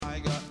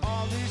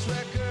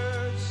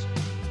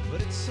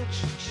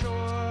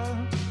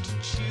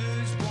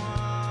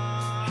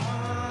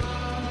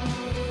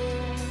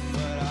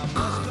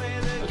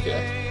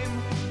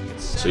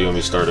So you want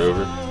me to start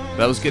over?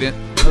 That was good.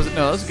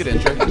 That was a good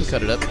intro. You can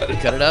cut it up.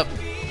 Cut it up.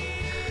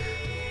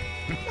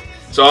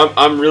 So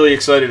I'm really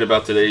excited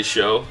about today's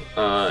show,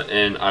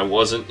 and I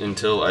wasn't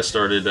until I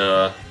started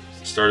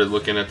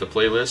looking at the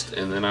playlist,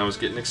 and then I was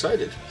getting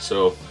excited.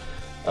 So,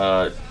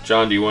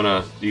 John, do you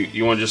want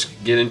to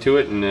just get into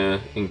it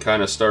and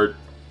kind of start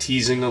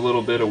teasing a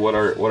little bit of what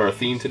our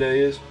theme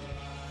today is?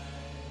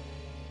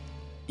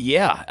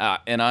 Yeah,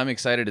 and I'm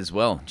excited as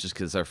well, just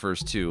because our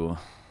first two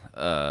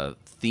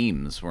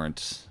themes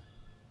weren't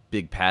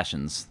big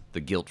passions, the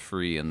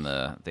guilt-free and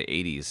the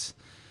 80s.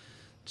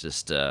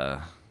 Just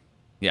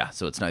yeah,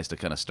 so it's nice to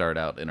kind of start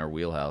out in our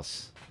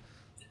wheelhouse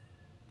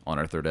on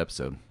our third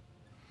episode.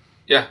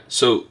 Yeah,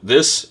 so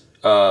this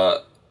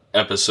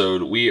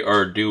episode we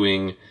are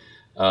doing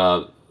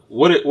what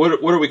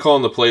are we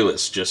calling the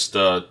playlist? Just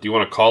do you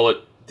want to call it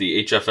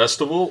the HF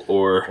Festival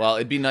or? Well,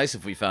 it'd be nice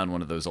if we found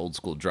one of those old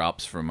school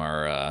drops from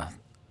our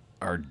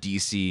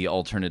DC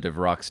alternative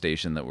rock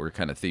station that we're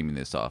kind of theming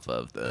this off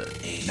of, the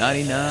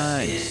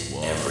 99.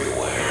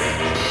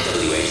 Everywhere.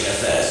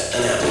 WHFS,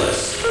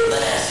 Annapolis,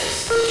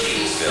 Manassas,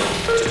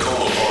 Gainesville,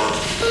 Tacoma Park,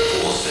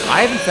 Louisville.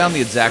 I haven't found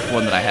the exact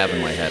one that I have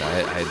in my head.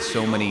 I had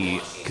so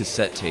many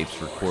cassette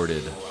tapes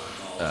recorded,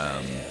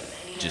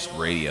 just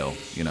radio,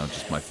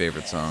 just my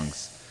favorite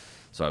songs.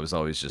 So I was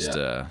always just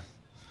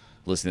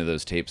listening to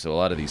those tapes. So a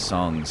lot of these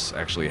songs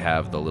actually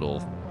have the little,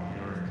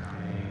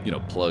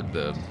 plug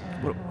the...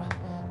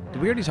 Did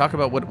we already talk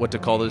about what to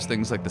call those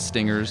things, like the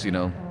stingers,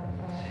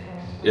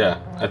 Yeah,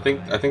 I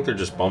think they're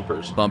just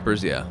bumpers.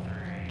 Bumpers, yeah.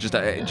 Just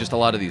a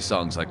lot of these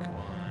songs, like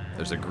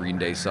there's a Green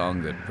Day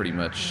song that pretty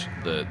much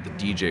the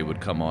DJ would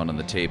come on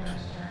the tape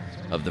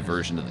of the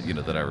version of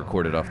that I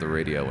recorded off the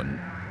radio, and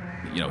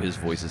his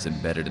voice is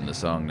embedded in the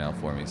song now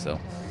for me. So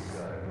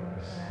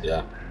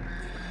yeah.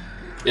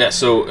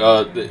 So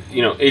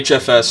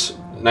HFS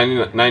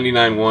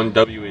 99.1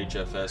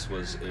 WHFS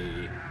was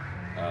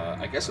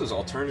I guess it was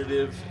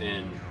alternative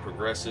and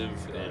progressive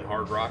and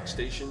hard rock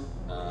station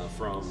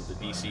from the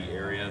DC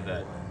area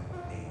that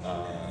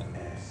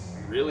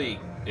really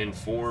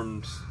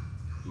informed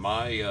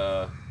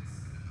my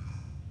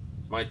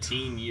my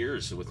teen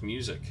years with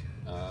music.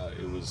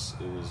 It was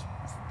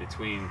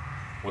between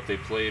what they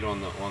played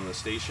on the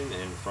station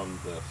and from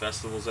the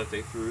festivals that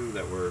they threw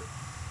that were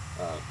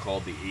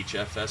called the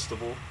HF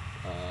Festival.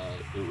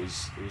 It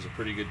was a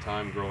pretty good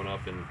time growing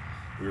up, and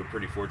we were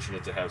pretty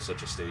fortunate to have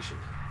such a station.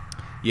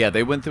 Yeah,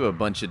 they went through a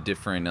bunch of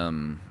different,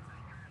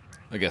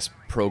 I guess,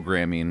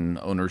 programming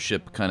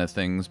ownership kind of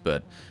things.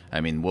 But,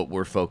 I mean, what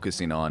we're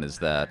focusing on is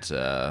that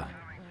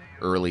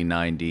early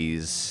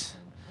 90s.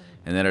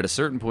 And then at a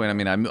certain point, I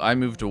mean, I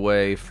moved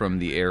away from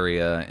the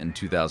area in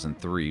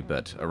 2003.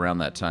 But around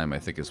that time, I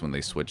think is when they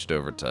switched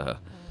over to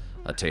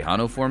a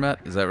Tejano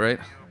format. Is that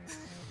right?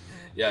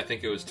 Yeah, I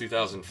think it was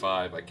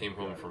 2005. I came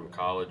home from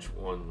college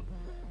one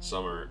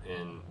summer,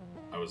 and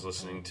I was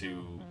listening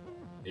to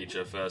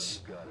HFS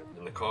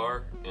in the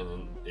car, and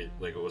then it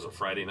was a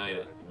Friday night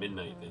at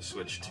midnight. They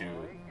switched to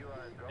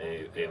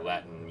a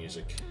Latin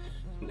music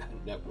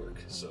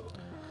network, so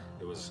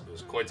it was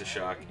quite the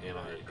shock. And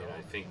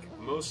I think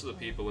most of the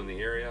people in the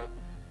area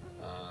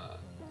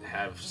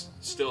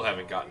still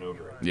haven't gotten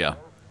over it. Yeah.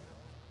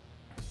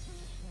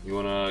 You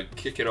want to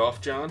kick it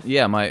off, John?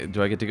 Yeah.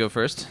 Do I get to go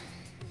first?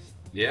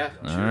 Yeah.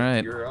 All sure,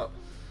 right. You're up.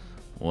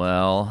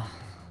 Well,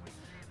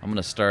 I'm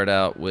gonna start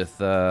out with.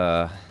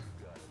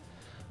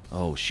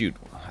 Oh shoot!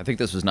 I think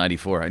this was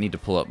 94. I need to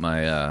pull up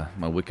my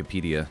my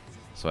Wikipedia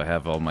so I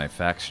have all my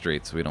facts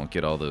straight, so we don't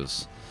get all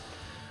those.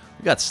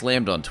 We got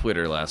slammed on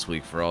Twitter last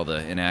week for all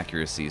the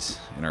inaccuracies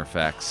in our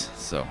facts,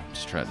 so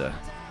just try to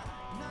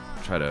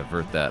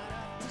avert that.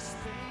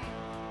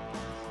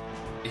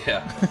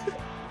 Yeah.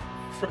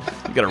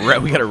 we got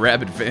a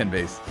rabid fan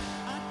base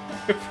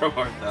From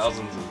our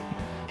thousands of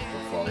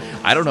followers.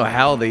 I don't know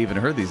how they even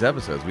heard these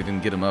episodes. We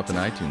didn't get them up in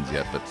iTunes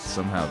yet, but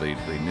somehow they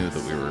knew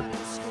that we were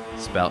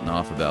spouting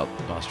off about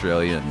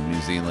Australia and New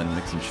Zealand,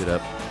 mixing shit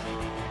up.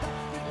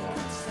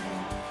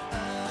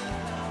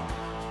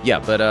 Yeah,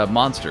 but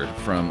Monster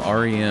from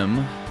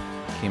REM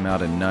came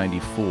out in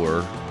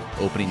 94.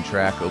 Opening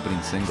track,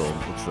 opening single.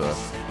 What's the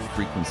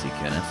frequency,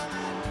 Kenneth?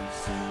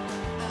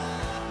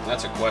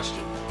 That's a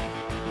question.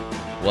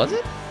 Was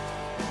it?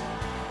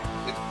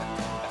 I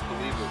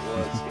believe it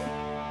was.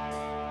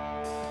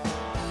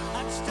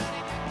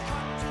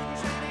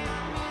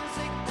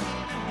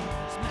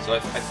 So I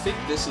think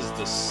this is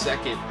the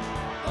second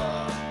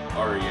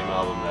REM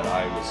album that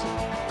I was,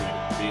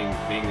 being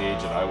the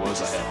age that I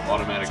was. I had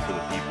Automatic for the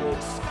People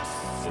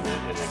and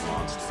then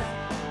Monster.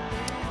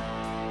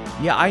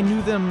 Yeah, I knew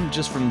them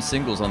just from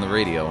singles on the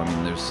radio. I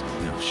mean, there's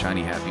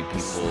Shiny Happy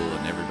People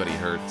and Everybody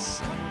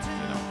Hurts and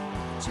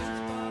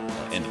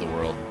End of the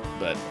World.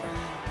 But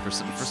for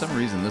some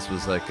reason, this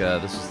was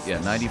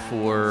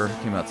 94.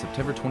 Came out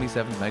September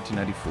 27th,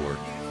 1994,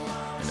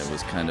 and it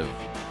was kind of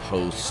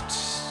post.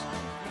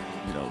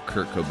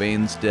 Kurt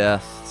Cobain's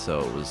death, so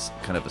it was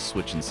kind of a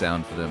switch in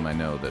sound for them. I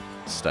know that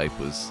Stipe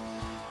was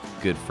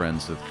good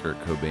friends with Kurt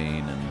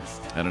Cobain, and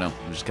I don't know,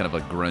 just kind of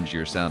a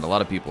grungier sound. A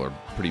lot of people are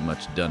pretty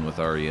much done with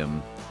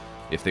REM.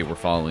 If they were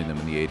following them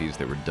in the 80s,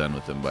 they were done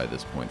with them by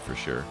this point for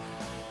sure.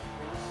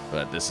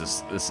 But this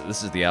is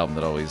the album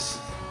that always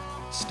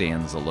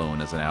stands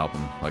alone as an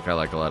album. Like, I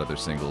like a lot of their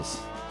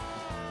singles,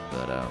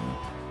 but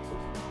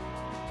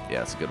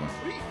yeah, it's a good one.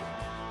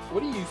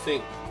 What do you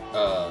think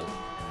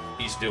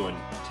he's doing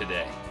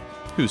today?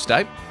 Who,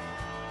 Stipe?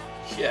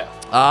 Yeah.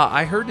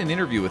 I heard an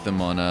interview with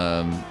him on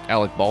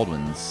Alec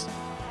Baldwin's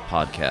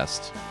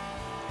podcast,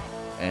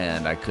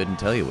 and I couldn't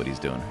tell you what he's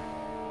doing.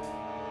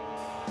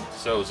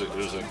 So it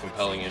was a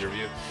compelling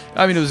interview.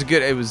 I mean, it was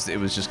good. It was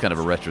just kind of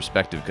a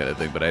retrospective kind of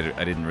thing, but I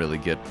didn't really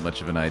get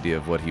much of an idea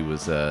of what he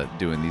was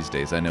doing these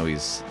days. I know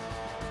he's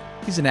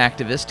an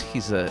activist.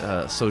 He's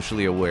a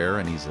socially aware,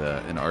 and he's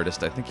an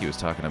artist. I think he was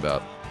talking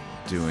about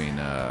doing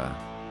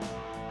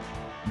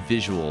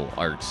visual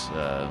art,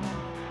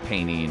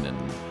 painting, and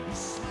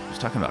he was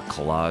talking about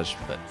collage.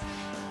 But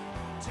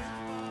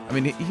I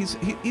mean,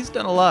 he's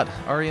done a lot.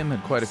 REM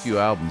had quite a few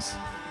albums,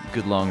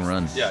 good long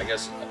run. Yeah, I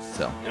guess.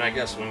 So. And I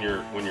guess when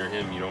you're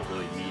him, you don't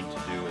really need to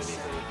do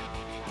anything.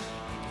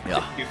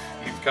 Yeah.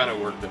 You've kind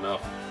of worked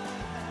enough,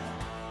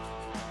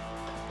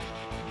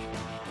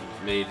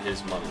 made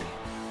his money. So.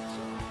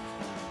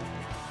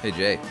 Hey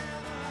Jay.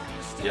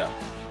 Yeah.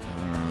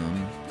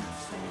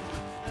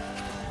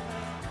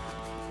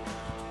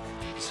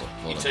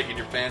 Hold you on. taking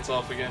your pants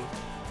off again?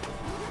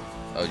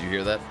 Oh, did you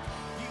hear that?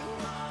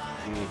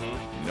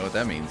 Mm-hmm. You know what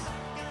that means?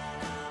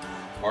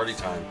 Party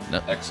time.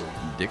 No. Excellent.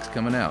 Dick's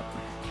coming out.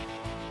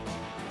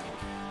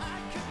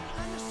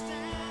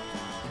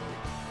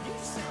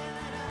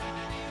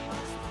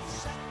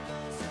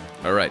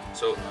 All right.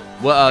 So,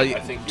 Well, I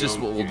think just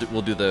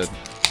we'll do the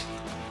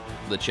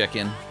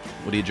check-in.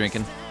 What are you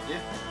drinking? Yeah,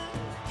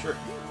 sure.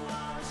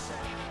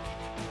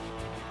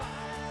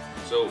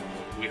 So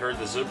we heard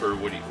the zipper.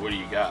 What do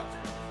you got?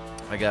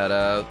 I got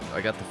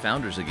the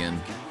Founders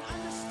again.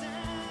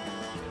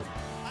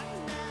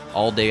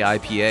 All day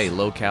IPA,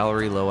 low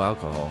calorie, low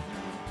alcohol.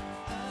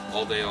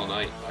 All day, all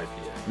night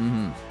IPA.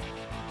 Mm-hmm.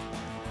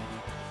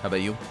 How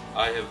about you?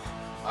 I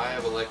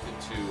have elected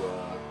to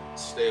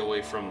stay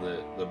away from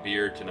the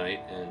beer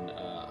tonight, and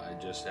I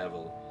just have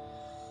a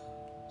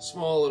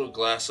small little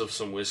glass of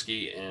some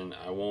whiskey, and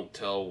I won't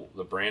tell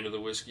the brand of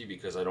the whiskey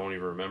because I don't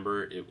even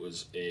remember. It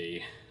was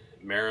a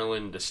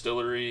Maryland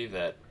distillery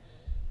that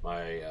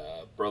my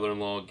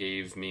brother-in-law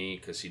gave me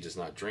because he does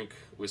not drink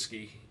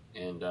whiskey,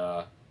 and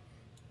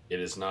it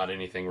is not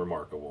anything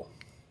remarkable.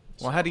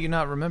 Well, how do you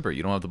not remember?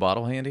 You don't have the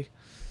bottle handy?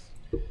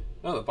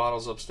 No, the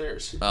bottle's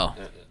upstairs. Oh,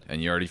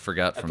 and you already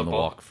forgot from the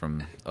walk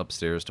from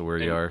upstairs to where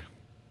you are?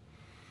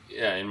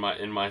 Yeah, in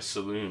my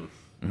saloon.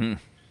 Mm-hmm.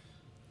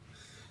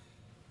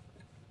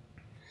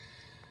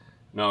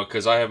 No,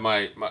 because I have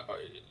my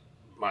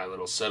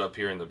little setup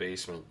here in the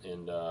basement,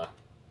 and the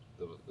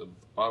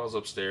bottle's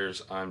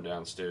upstairs. I'm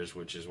downstairs,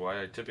 which is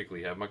why I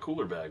typically have my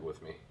cooler bag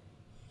with me.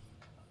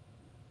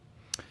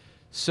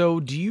 So,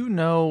 do you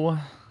know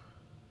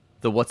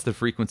the "What's the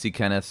Frequency,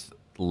 Kenneth"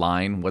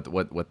 line?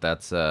 What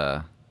that's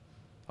a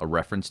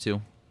reference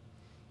to?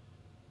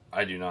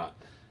 I do not.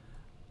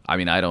 I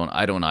mean, I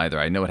don't either.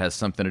 I know it has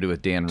something to do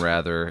with Dan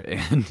Rather,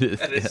 and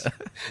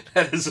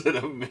that is an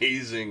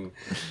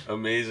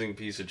amazing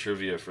piece of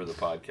trivia for the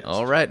podcast.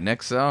 All right,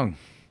 next song.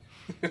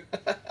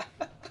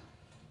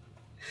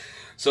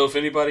 So, if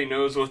anybody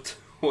knows what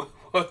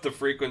the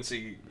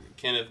frequency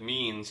Kenneth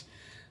means,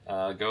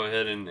 go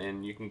ahead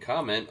and you can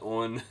comment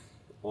on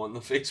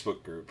the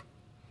Facebook group,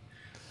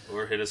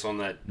 or hit us on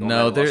that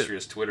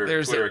illustrious Twitter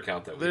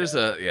account that we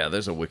have.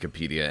 There's a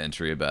Wikipedia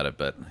entry about it,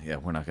 but yeah,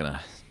 we're not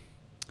gonna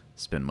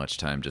spend much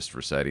time just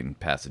reciting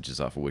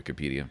passages off of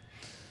Wikipedia.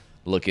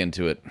 Look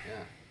into it.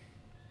 Yeah.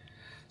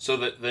 So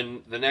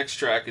the next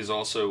track is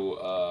also,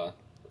 I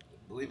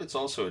believe it's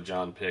also a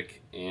John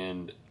pick,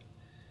 and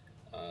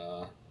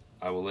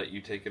I will let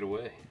you take it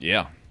away.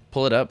 Yeah,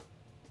 pull it up.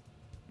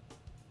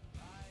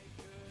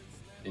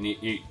 And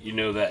you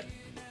know that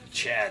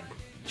Chad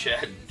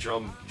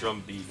drum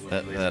beat.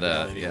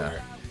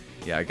 Yeah.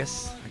 I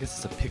guess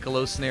it's a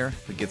piccolo snare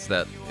that gets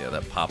that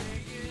pop.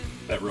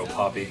 That real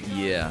poppy.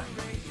 Yeah.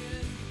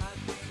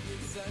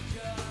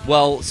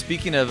 Well,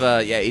 speaking of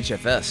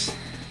HFS,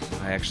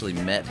 I actually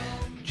met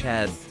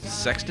Chad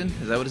Sexton.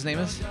 Is that what his name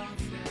is?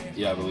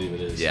 Yeah, I believe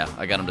it is. Yeah,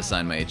 I got him to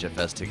sign my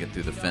HFS ticket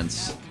through the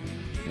fence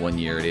one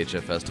year at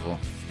HF Festival.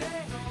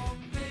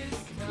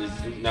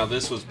 Now,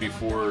 this was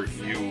before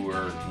you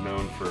were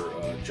known for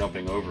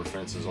jumping over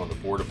fences on the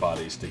porta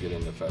potties to get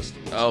into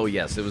festivals. Oh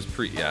yes, it was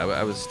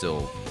I was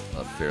still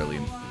a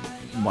fairly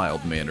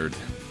mild-mannered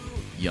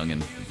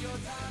youngin.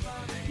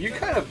 You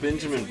kind of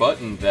Benjamin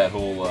Buttoned that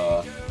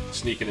whole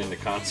sneaking into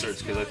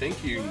concerts, because I think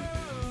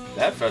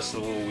that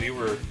festival, we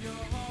were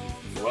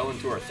well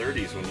into our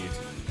 30s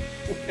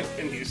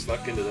when you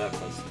snuck into that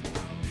festival.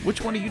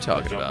 Which one are you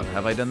talking about?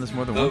 Have I done this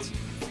more than once?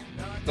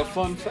 The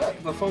Fun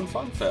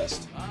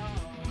Fest.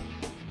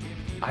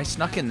 I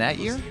snuck in that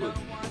year?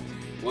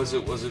 Was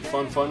it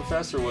Fun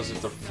Fest, or was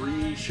it the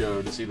free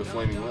show to see the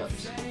Flaming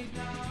Lips?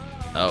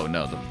 Oh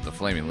no, the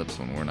Flaming Lips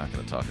one. We're not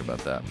going to talk about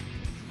that.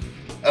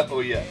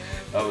 Oh yeah,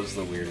 that was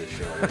the weirdest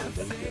show I've ever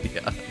been to.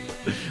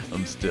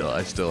 Yeah,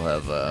 I still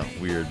have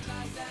weird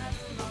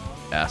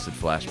acid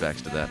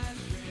flashbacks to that.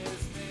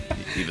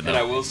 Even though, And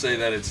I will say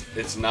that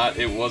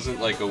it wasn't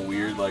like a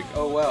weird, like,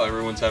 oh wow,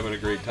 everyone's having a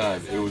great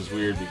time. It was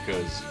weird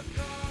because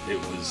it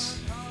was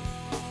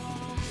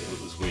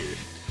weird.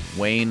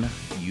 Wayne,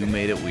 you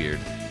made it weird.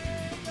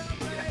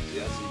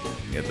 Yes,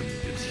 you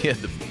did. You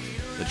had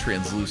the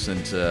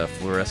translucent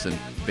fluorescent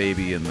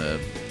baby and the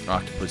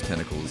octopus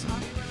tentacles, and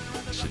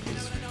that shit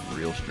was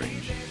real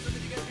strange.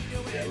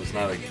 Yeah, it was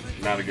not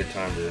a good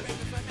time to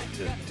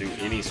do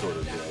any sort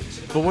of drugs.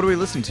 But what are we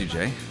listening to,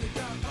 Jay?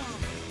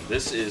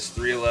 This is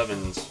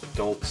 311's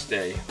 "Don't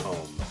Stay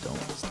Home."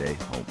 Don't Stay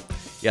Home.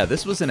 Yeah,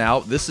 this was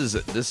This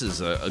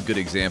is a good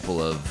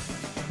example of.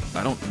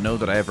 I don't know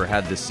that I ever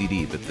had this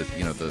CD, but the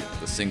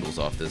singles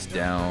off this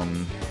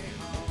Down,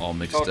 all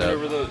mixed up.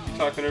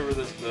 Talking over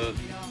the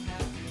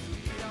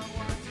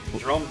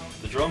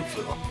drum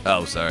fill.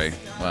 Oh, sorry.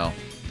 Well,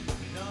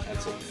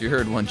 That's it. if you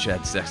heard one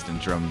Chad Sexton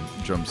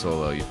drum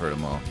solo, you've heard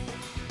them all.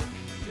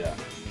 Yeah.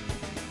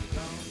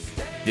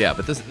 Yeah,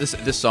 but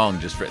this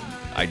song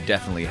I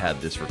definitely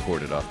had this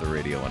recorded off the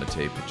radio on a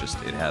tape.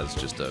 It has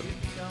just a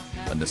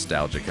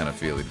nostalgia kind of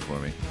feeling for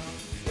me.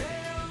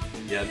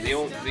 Yeah, the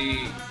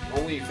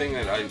only thing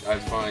that I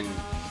find,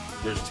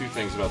 there's two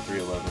things about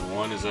 311.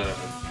 One is that a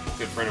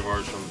good friend of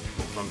ours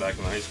from back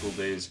in the high school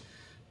days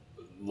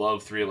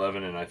loved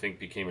 311 and I think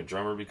became a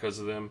drummer because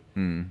of them.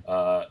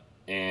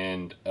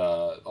 And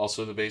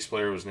also the bass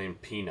player was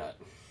named Peanut.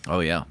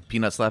 Oh yeah,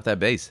 Peanut slapped that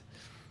bass.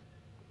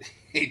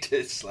 He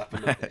did slap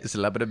him.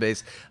 Slap the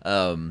bass.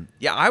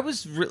 Yeah, I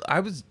was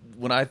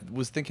when I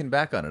was thinking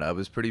back on it, I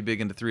was pretty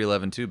big into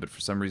 311 too. But for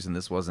some reason,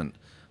 this wasn't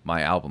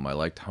my album. I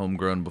liked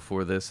Homegrown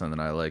before this, and then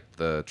I liked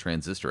the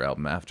Transistor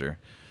album after.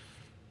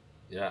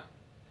 Yeah.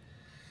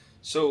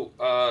 So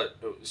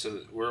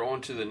we're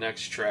on to the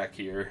next track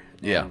here.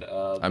 Yeah,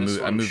 And,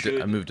 I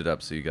moved it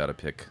up, so you got to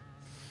pick.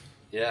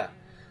 Yeah.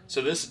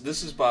 So this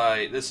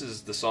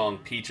is the song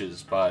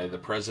 "Peaches" by the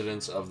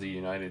Presidents of the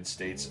United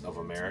States of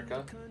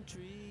America.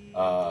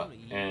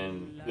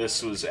 And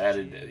this was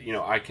added.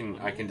 I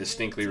can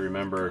distinctly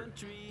remember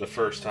the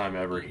first time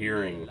ever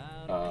hearing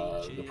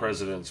the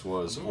Presidents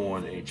was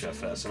on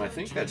HFS, and I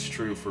think that's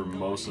true for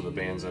most of the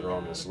bands that are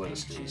on this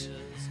list. Is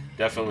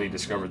definitely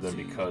discovered them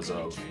because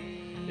of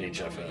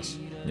HFS.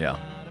 Yeah.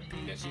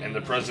 And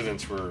the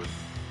Presidents were.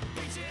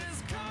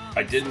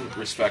 I didn't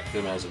respect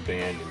them as a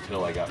band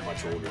until I got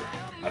much older.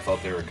 I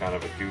thought they were kind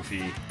of a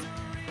goofy,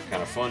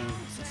 kind of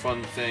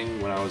fun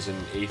thing when I was in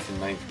 8th and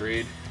 9th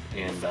grade,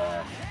 and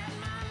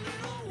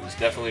it was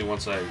definitely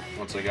once I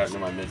got into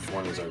my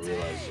mid-20s, I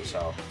realized just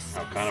how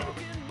kind of a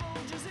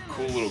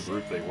cool little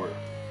group they were.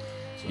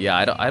 So, Yeah,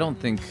 I don't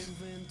think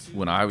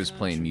when I was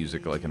playing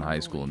music like in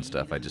high school and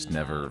stuff, I just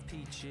never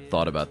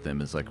thought about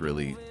them as like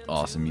really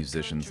awesome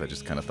musicians. I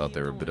just kind of thought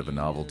they were a bit of a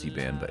novelty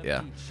band. But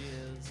yeah,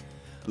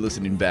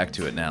 listening back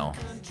to it now,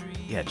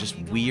 yeah, just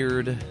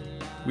weird.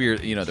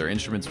 Their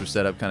instruments were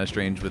set up kind of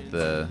strange with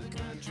the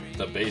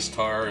bass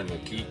guitar and the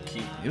key.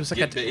 It was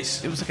like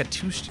bass. It was like a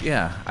two.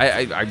 Yeah,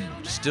 I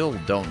still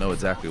don't know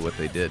exactly what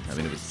they did. I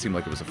mean, it seemed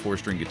like it was a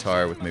 4-string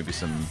guitar with maybe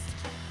some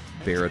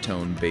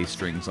baritone bass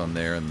strings on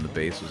there, and the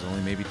bass was only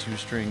maybe 2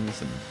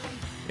 strings. And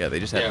yeah, they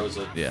just had. Yeah, it was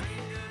a yeah.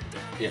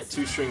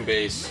 2-string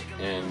bass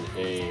and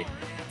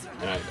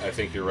I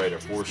think you're right, a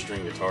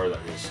 4-string guitar that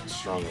was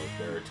strung with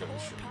baritone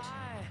strings.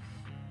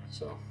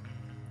 So,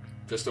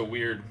 just a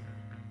weird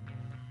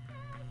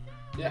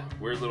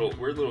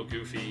little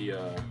goofy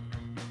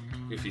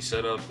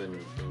setup, and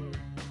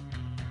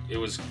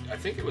I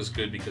think it was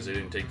good because they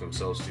didn't take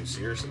themselves too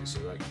seriously, so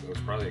that was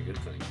probably a good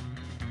thing.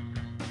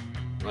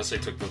 Unless they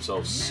took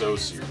themselves so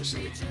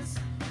seriously.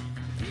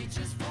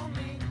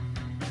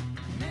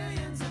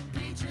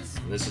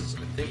 And I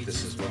think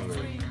this is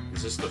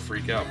is this the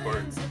freak out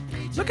part?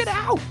 Look it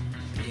out!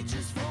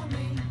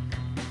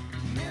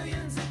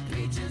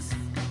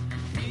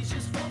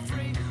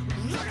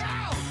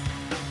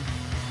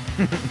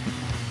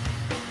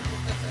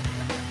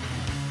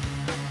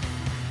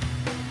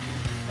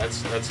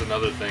 That's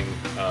another thing.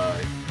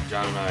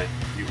 John and I,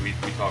 we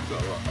talked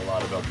a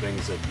lot about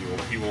things that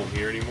you won't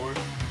hear anymore,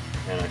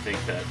 and I think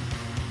that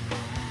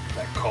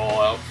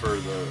call out for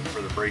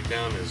the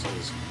breakdown is a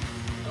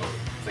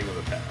thing of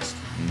the past.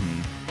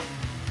 Mm-hmm.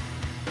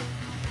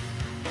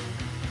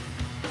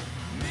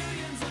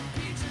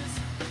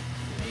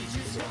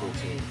 It's a cool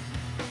tune.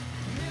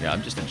 Yeah,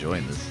 I'm just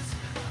enjoying this.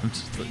 I'm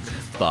just like,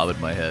 bobbing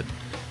my head.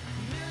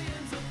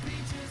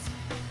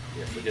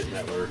 Yeah, forgetting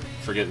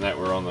that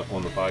we're on the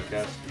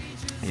podcast.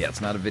 Yeah,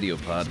 it's not a video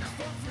pod.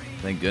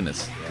 Thank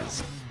goodness.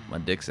 'Cause my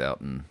dick's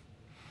out and.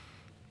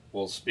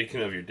 Well,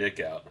 speaking of your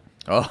dick out.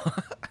 Oh.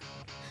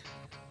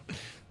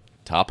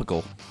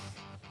 Topical.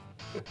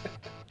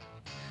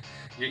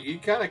 You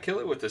kind of kill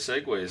it with the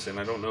segues, and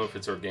I don't know if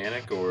it's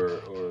organic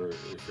or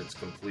if it's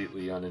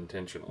completely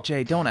unintentional.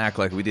 Jay, don't act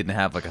like we didn't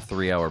have like a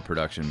 3-hour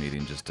production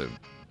meeting just to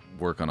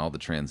work on all the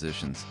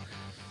transitions.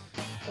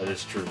 That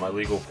is true. My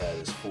legal pad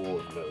is full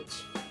of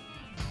notes.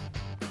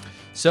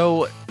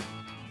 So,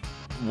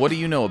 what do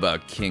you know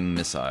about King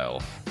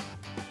Missile?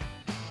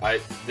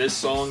 This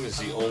song is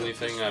the only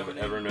thing I've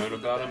ever known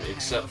about them,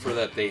 except for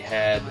that they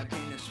had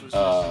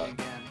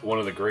one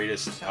of the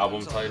greatest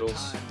album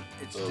titles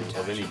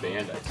of any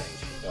band, I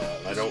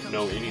think. I don't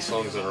know any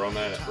songs that are on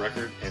that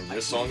record, and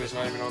this song is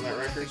not even on that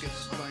record.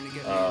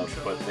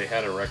 But they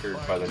had a record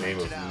by the name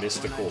of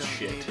Mystical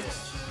Shit.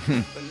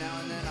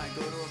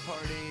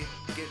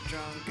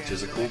 Which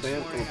is a cool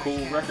band, a cool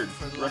record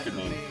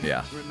name.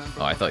 Yeah.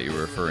 Oh, I thought you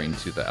were referring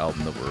to the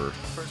album that we're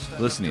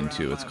listening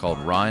to. It's called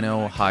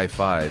Rhino High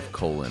Five: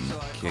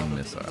 King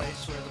Missile.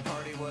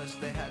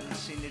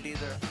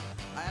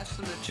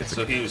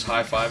 So he was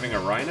high-fiving a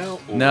rhino?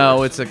 Or?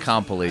 No, it's a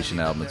compilation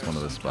album. It's one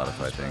of the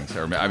Spotify things.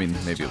 Or, I mean,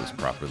 maybe it was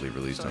properly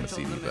released on a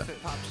CD, but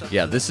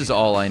yeah, this is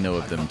all I know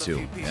of them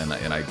too. And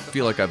I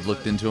feel like I've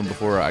looked into them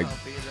before.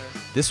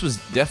 This was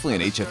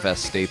definitely an HFS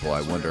staple.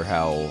 I wonder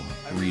how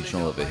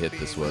regional of a hit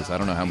this was. I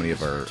don't know how many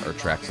of our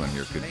tracks on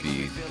here could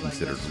be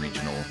considered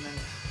regional.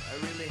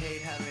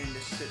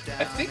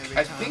 I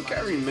think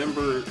I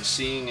remember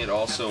seeing it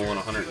also on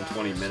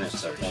 120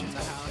 Minutes at one point.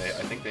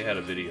 I think they had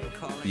a video.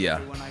 Yeah.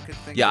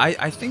 Yeah,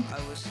 I think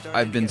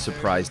I've been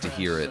surprised to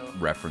hear it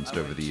referenced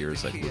over the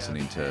years, like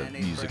listening to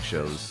music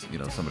shows. You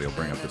know, somebody will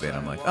bring up the band.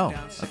 I'm like, oh,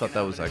 I thought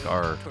that was like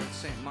our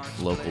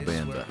local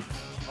band. But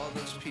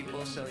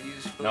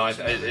no,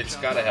 it's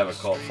got to have a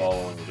cult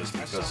following just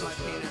because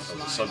of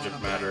the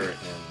subject matter and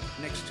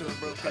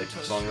the type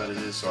of song that it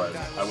is. So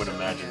I would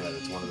imagine that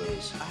it's one of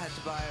those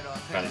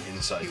kind of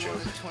inside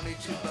joke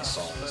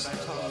songs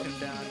that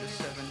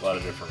a lot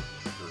of different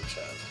groups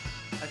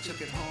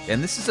have.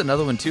 And this is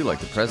another one too, like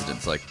the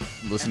Presidents. Like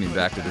listening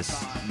back to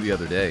this the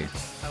other day,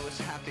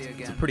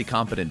 it's a pretty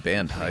competent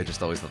band. I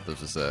just always thought this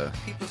was a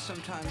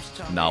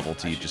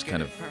novelty, just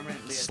kind of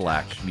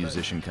slack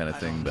musician kind of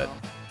thing, but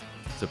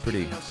it's a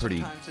pretty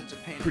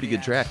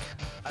good track.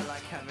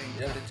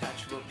 Yeah.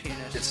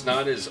 It's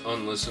not as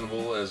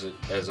unlistenable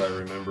as I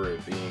remember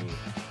it being,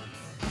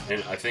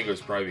 and I think it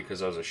was probably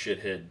because I was a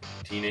shithead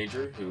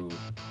teenager who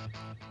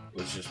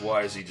was just,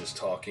 why is he just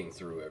talking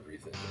through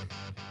everything?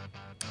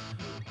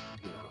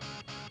 You know,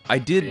 I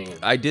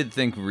did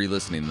think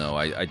re-listening though,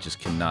 I just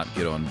cannot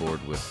get on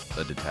board with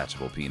a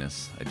detachable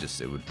penis.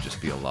 It would just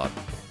be a lot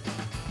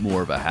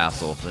more of a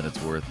hassle than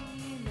it's worth.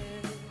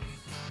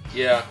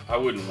 Yeah, I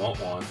wouldn't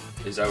want one.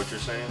 Is that what you're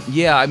saying?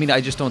 Yeah, I mean,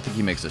 I just don't think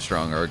he makes a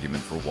strong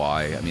argument for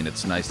why. I mean,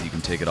 it's nice that you can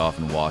take it off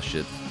and wash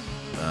it.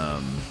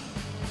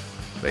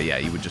 But yeah,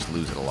 you would just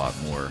lose it a lot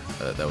more.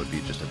 That would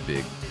be just a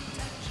big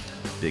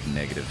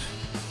negative.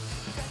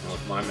 Well,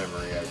 with my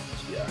memory, I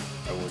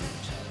wouldn't.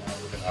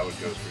 I would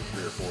go through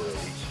 3 or 4 a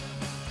week.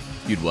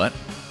 You'd what?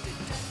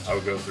 I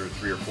would go through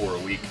 3 or 4 a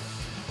week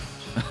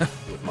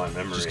with my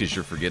memory. Just because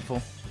you're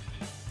forgetful?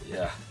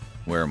 Yeah.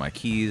 Where are my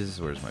keys?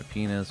 Where's my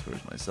penis?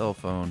 Where's my cell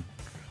phone?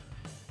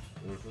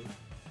 Mm-hmm.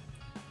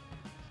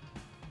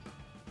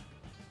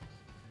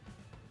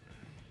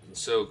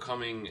 So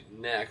coming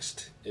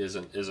next is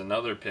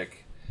another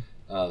pick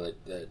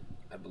that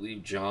I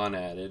believe John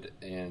added,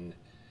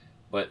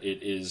 but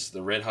it is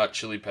the Red Hot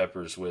Chili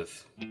Peppers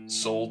with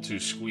 "Soul to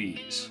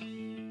Squeeze."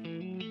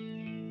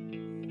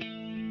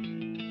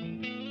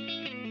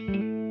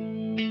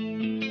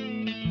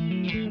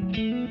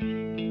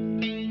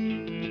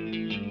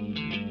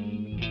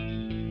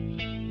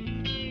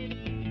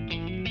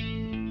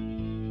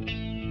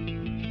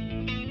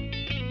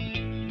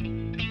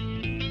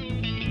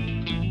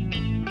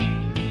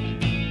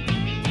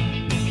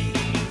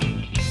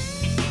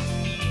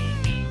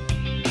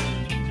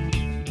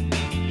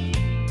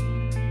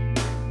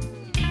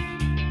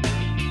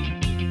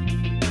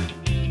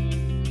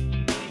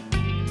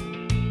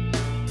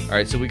 All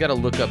right, so we got to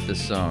look up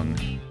this song.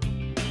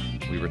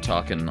 We were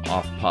talking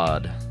off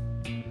pod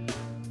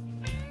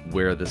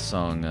where this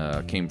song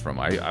came from.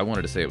 I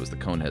wanted to say it was the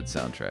Conehead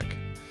soundtrack.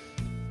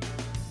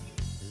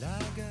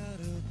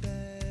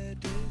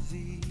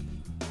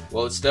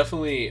 Well, it's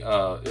definitely.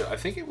 I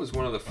think it was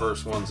one of the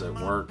first ones that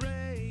weren't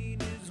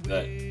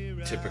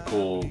that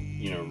typical,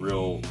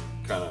 real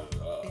kind of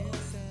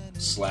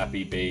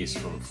slappy bass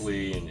from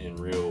Flea and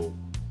real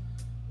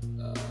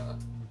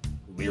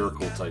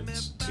lyrical type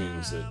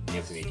tunes that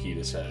Anthony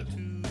Kiedis had.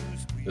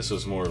 This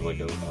was more of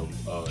like a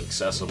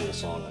accessible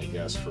song, I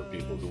guess, for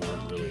people who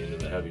weren't really into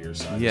the heavier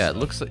side. Yeah, it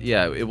looks like,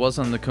 it was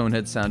on the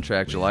Conehead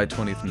soundtrack, July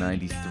 20th,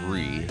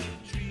 93.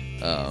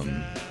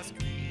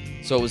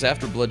 So it was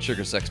after Blood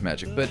Sugar Sex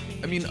Magic, but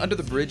I mean, Under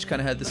the Bridge kind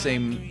of had the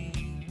same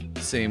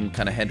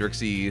kind of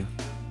Hendrixy,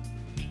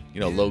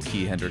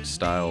 low-key Hendrix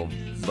style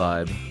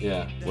vibe.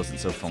 Yeah, wasn't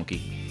so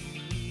funky.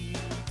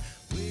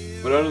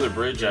 But Under the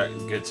Bridge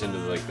gets into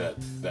like that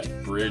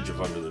bridge of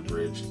Under the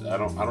Bridge. I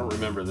don't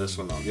remember this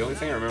one though. The only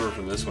thing I remember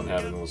from this one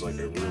having was like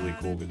a really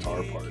cool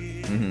guitar part.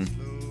 Mm-hmm.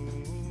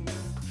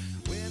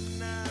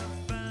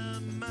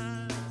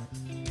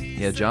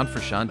 Yeah, John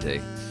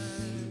Frusciante.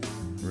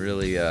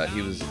 Really,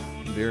 he was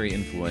very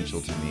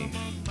influential to me,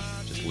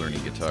 just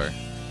learning guitar.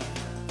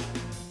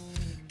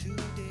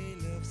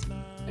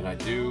 And I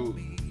do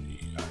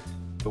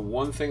the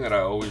one thing that I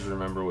always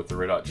remember with the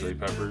Red Hot Chili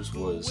Peppers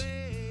was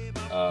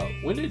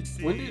when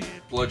did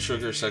Blood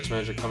Sugar Sex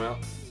Magic come out?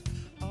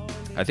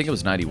 I think it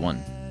was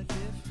 91.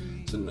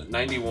 So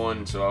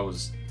 91, so I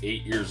was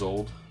 8 years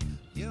old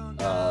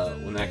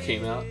when that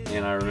came out,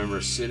 and I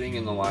remember sitting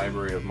in the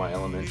library of my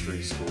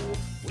elementary school,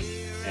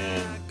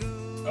 and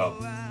a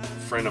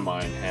friend of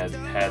mine had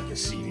the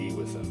CD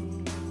with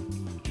him,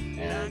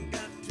 and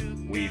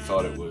we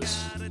thought it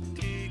was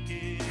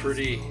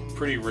pretty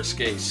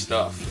risque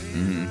stuff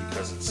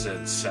because it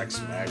said Sex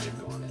Magic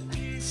on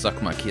it.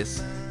 Suck My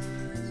Kiss.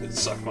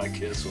 Suck My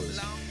Kiss was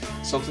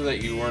something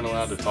that you weren't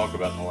allowed to talk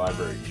about in the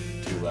library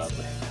too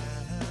loudly.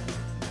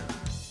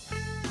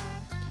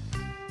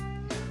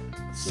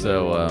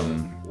 So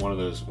one of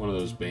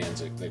those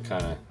bands that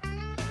kind of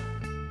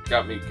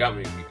got me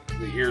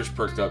the ears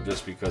perked up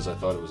just because I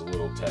thought it was a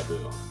little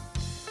taboo.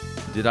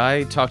 did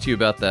I talk to you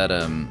about that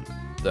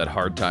that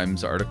Hard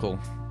Times article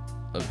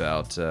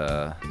about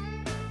the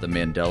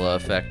Mandela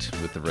effect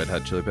with the Red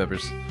Hot Chili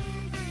Peppers?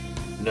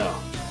 No,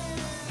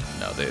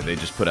 they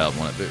just put out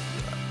one of the.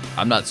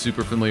 I'm not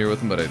super familiar with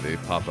them, but they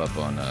pop up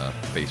on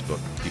Facebook.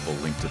 People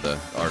link to the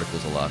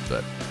articles a lot,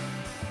 but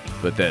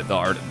the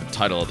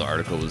title of the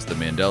article was The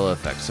Mandela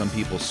Effect. Some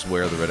people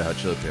swear the Red Hot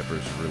Chili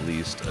Peppers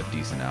released a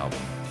decent album.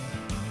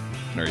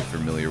 Are you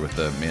familiar with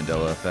the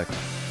Mandela Effect?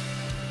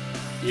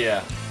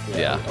 Yeah,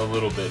 Yeah. a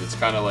little bit. It's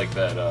kind of like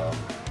that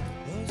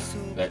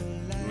that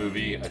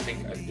movie. I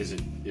think is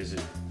it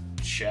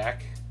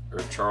Shaq or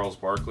Charles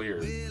Barkley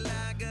or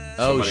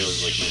Oh, somebody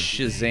was like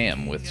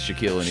Shazam with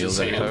Shaquille O'Neal. Is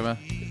that what you're talking about?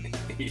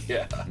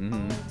 yeah.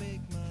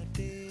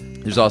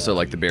 There's also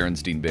like the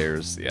Berenstain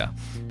Bears, yeah.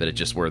 But it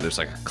just where there's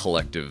like a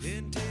collective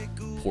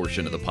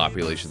portion of the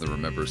population that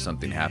remembers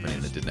something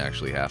happening that didn't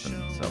actually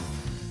happen. So,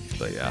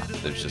 but yeah,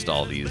 there's just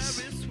all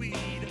these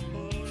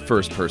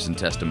first-person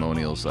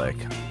testimonials like,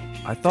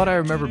 I thought I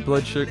remembered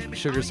Blood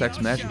Sugar Sex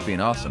Magic being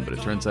awesome, but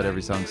it turns out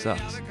every song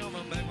sucks.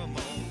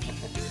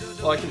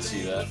 Well, I can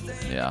see that.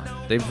 Yeah,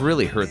 they've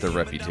really hurt their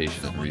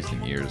reputation in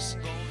recent years.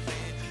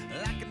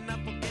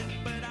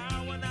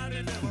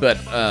 But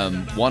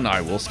one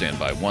I will stand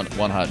by. One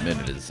Hot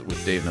Minute is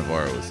with Dave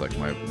Navarro is like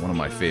one of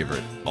my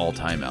favorite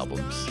all-time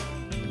albums.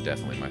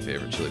 Definitely my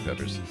favorite Chili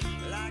Peppers.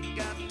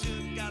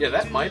 Yeah,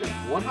 that might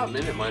have One Hot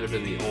Minute might have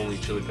been the only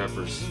Chili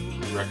Peppers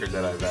record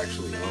that I've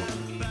actually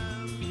owned.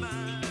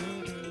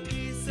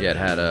 Yeah, it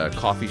had a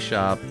Coffee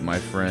Shop, My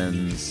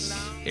Friends,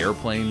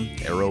 Aeroplane.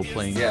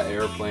 Yeah,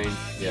 Airplane.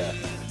 Yeah.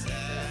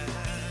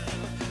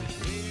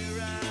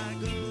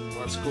 Well,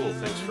 that's cool.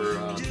 Thanks for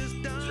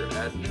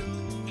adding it.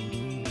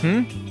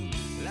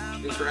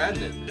 Thanks for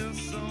adding it.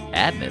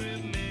 Adding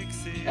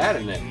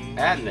it.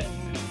 Adding it.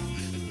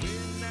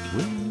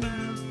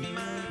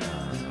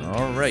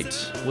 All right.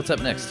 What's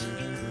up next?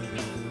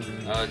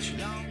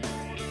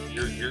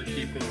 You're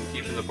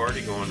keeping the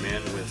party going,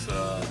 man.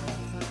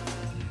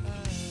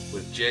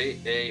 With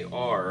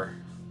J.A.R.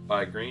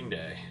 by Green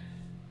Day.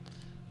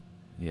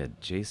 Yeah,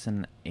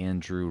 Jason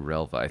Andrew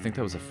Relva. I think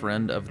that was a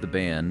friend of the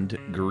band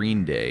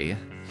Green Day.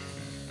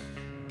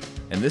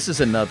 And this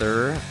is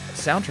another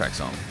soundtrack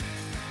song.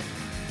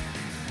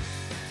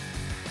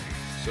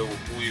 So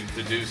we've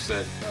deduced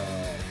that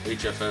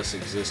HFS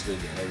existed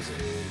as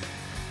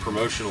a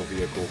promotional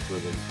vehicle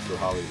for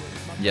Hollywood.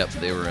 Yep,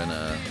 they were in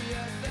the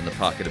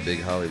pocket of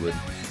big Hollywood.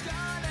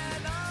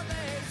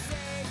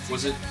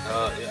 Was it?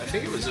 I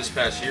think it was this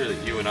past year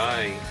that you and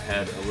I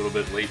had a little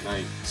bit late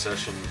night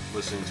session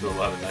listening to a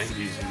lot of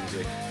 '90s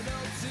music,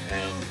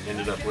 and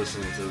ended up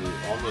listening to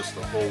almost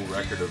the whole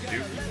record of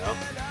Dookie, no?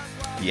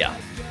 Yeah.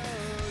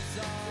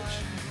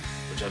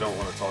 Which I don't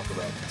want to talk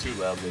about too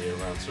loudly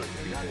around certain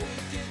people.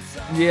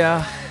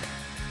 Yeah.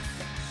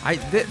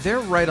 They're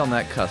right on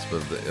that cusp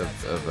of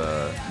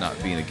not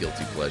being a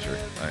guilty pleasure.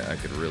 I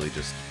could really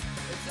just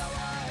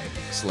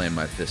slam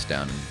my fist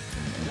down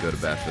and go to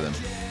bat for them.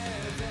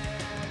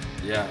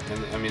 Yeah,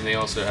 and I mean they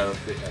also have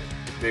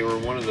they were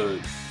one of the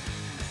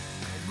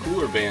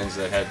cooler bands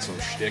that had some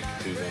shtick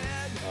to them.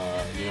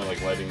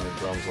 Like lighting the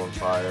drums on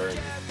fire and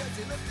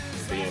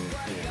being,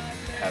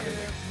 having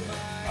the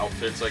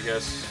outfits, I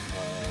guess.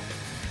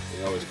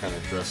 They always kind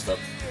of dressed up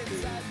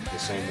the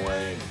same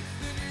way,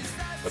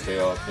 but they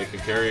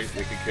could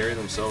carry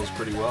themselves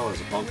pretty well as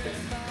a punk band.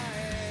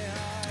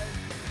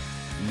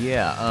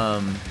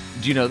 Yeah.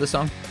 Do you know the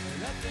song?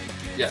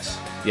 Yes.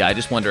 Yeah, I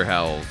just wonder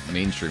how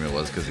mainstream it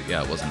was because it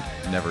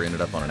never ended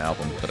up on an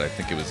album, but I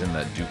think it was in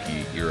that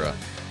Dookie era.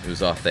 It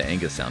was off the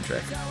Angus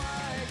soundtrack.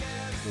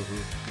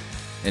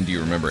 Mm-hmm. And do you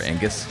remember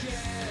Angus?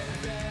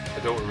 I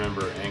don't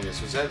remember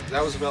Angus. Was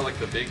that was about like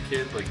the big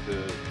kid,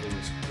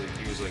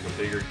 he was like a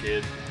bigger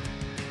kid?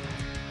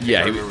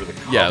 Yeah, I remember the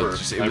cover. Yeah,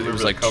 it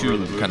was like cover two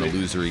of the kind of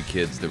movie. losery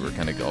kids that were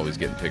kind of always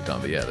getting picked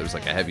on. But yeah, there was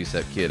like a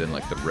heavyset kid and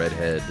like the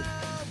redhead.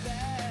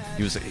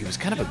 He was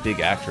kind of a big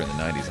actor in the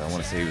 '90s. I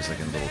want to say he was like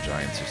in Little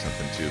Giants or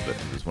something too. But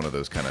he was one of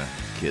those kind of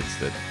kids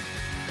that,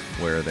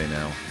 where are they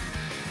now?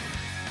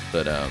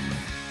 But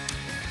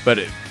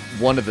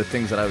one of the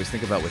things that I always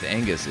think about with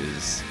Angus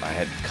is I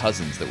had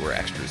cousins that were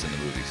extras in the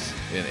movies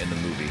in the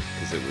movie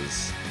because it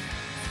was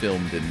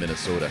filmed in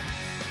Minnesota.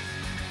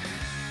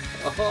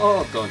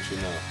 Oh, don't you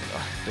know?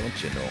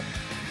 Don't you know?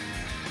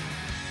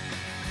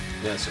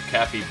 Yeah, so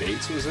Kathy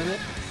Bates was in it?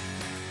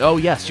 Oh,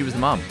 yes, she was the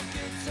mom.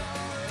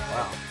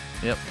 Wow.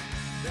 Yep.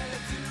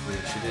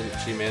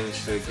 She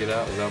managed to get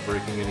out without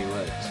breaking any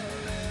legs.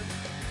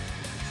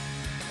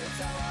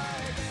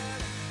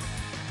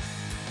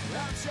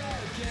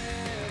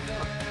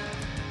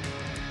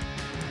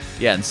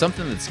 Yeah, and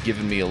something that's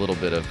given me a little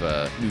bit of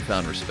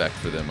newfound respect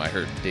for them. I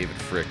heard David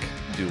Frick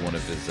do one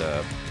of his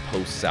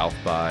post-South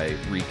by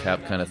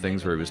recap kind of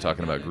things where he was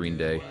talking about Green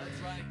Day.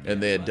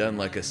 And they had done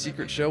like a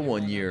secret show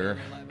one year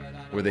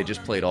where they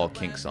just played all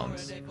Kinks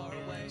songs.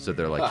 So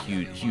they're like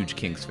huge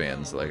Kinks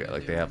fans.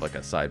 Like they have like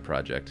a side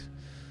project.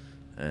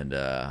 And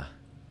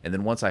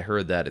then once I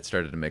heard that, it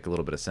started to make a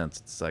little bit of sense.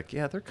 It's like,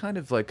 yeah, they're kind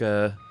of like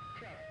a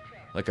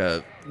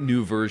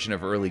new version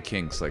of early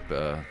Kinks, like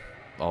the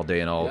All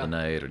Day and All the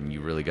Night, and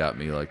You Really Got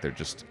Me. Like they're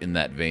just in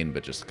that vein,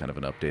 but just kind of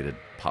an updated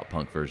pop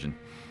punk version.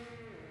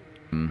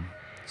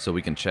 So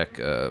we can check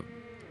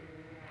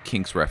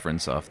Kinks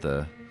reference off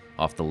the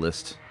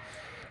list.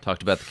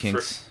 Talked about the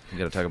Kinks. We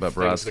got to talk about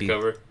Brodsky.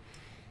 Cover.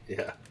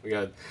 Yeah, we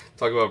got to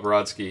talk about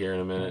Brodsky here in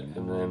a minute,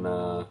 and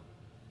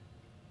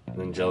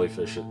then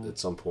Jellyfish at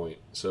some point.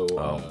 So,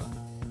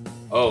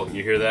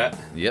 you hear that?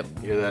 Yep.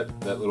 You hear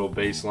that little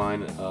bass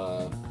line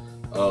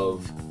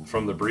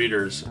from the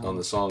Breeders on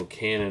the song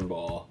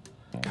Cannonball.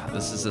 God,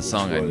 this is a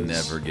song I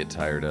never get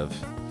tired of.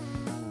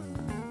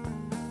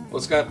 Well,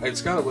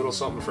 it's got a little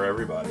something for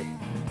everybody.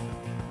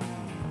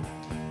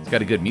 It's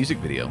got a good music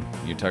video.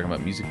 You're talking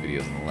about music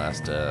videos in the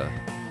last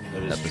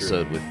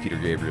episode with Peter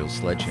Gabriel's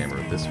Sledgehammer.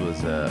 This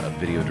was a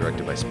video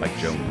directed by Spike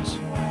Jones.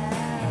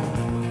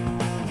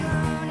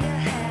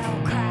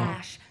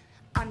 Crash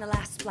on the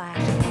last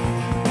splash.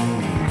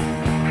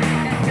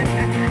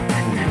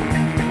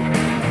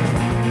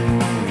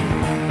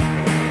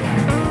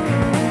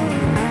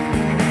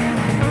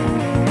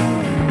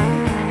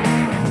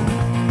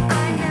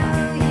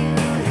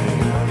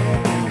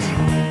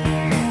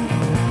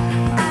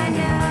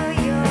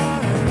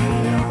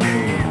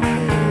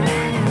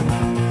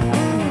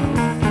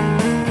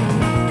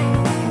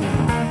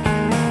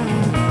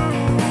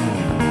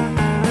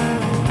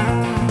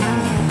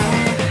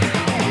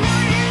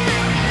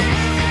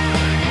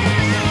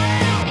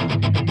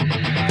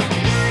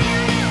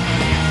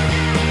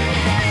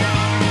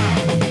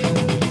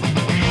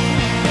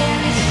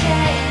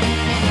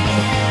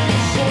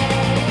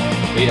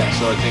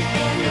 So I think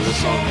this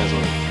song has a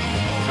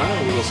kind of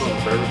a little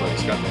something for everybody.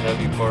 It's got the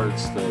heavy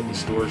parts, the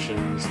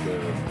distortions,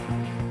 the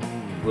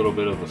little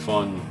bit of the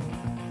fun,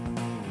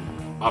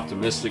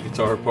 optimistic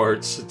guitar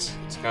parts. It's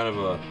kind of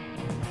a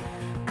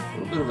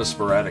little bit of a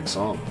sporadic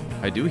song.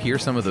 I do hear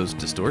some of those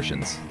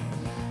distortions.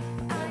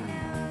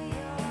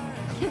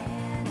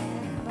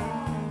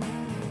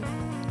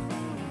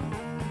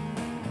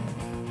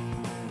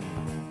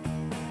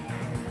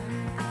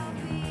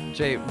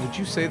 Jay, would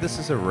you say this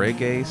is a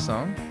reggae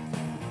song?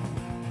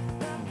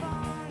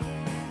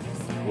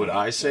 Would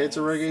I say it's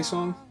a reggae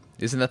song?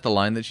 Isn't that the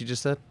line that you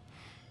just said?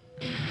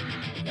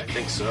 I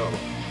think so.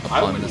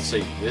 I wouldn't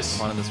say this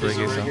is a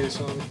reggae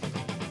song.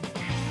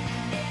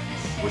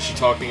 Was she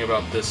talking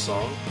about this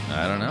song?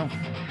 I don't know.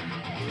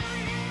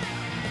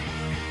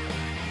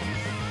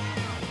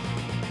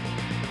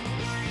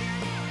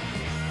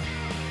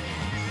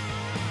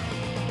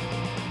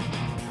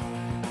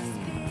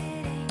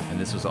 And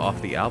this was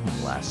off the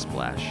album Last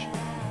Splash.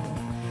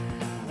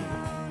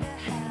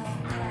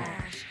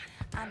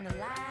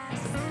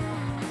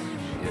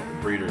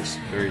 Breeders,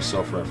 very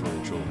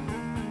self-referential.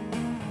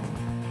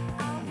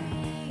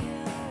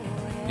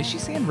 Is she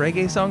saying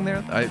reggae song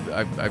there?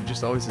 I've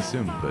just always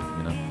assumed, but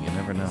you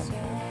never know.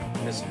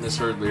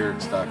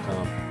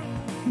 Misheardlyrics.com.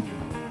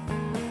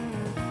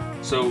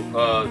 So,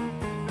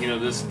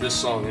 this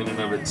song in and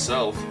of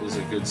itself is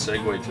a good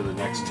segue to the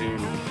next tune,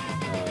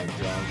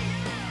 John.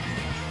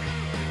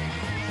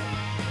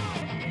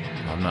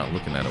 I'm not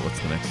looking at it. What's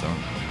the next song?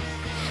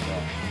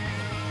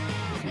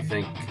 If you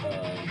think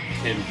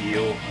Kim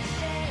Deal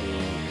being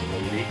a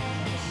lady,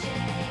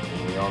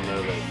 and we all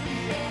know that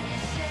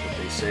what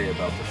they say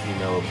about the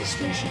female of the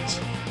species.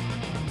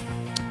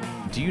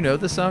 Do you know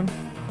the song?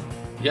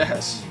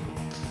 Yes.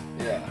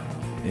 Yeah.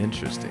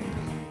 Interesting.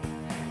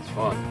 It's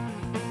fun.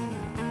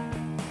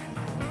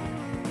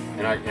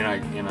 And I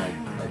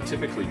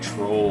typically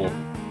troll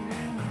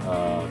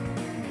a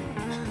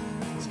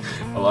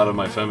lot of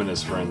my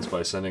feminist friends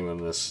by sending them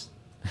this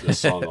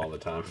song all the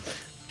time.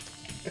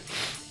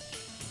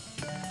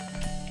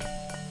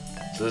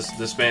 So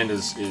this band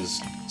is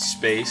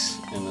Space,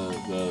 and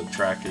the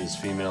track is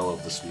Female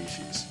of the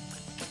Species.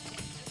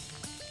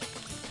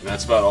 And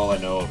that's about all I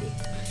know of it.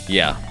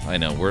 Yeah, I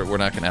know. We're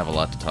not going to have a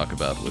lot to talk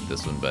about with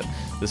this one, but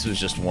this was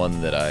just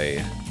one that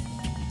I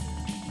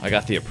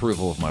got the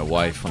approval of my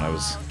wife when I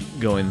was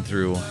going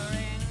through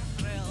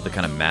the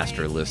kind of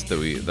master list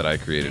that I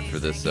created for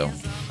this. So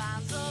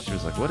she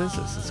was like, "What is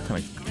this? It's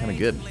kind of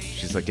good."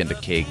 She's like into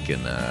Cake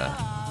and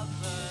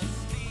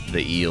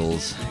the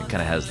Eels. It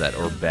kind of has that,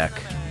 or Beck.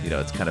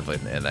 It's kind of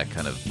like in that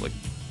kind of like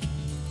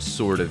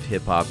sort of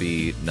hip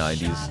hoppy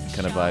 '90s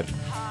kind of vibe.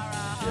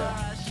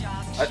 Yeah.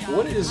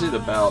 What is it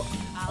about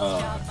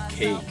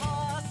Cake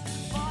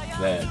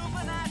that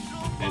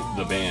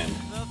the band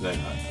that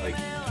like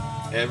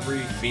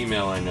every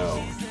female I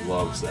know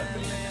loves that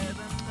band?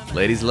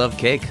 Ladies love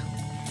Cake.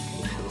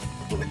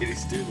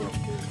 Ladies do love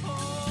Cake.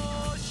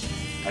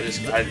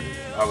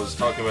 I was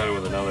talking about it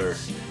with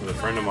a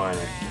friend of mine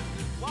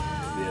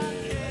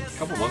a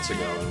couple months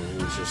ago, and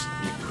it was just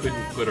we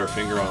couldn't put our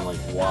finger on like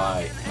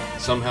why.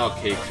 Somehow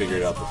Cake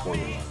figured out the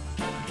formula.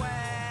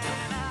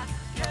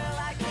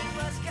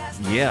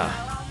 Yeah,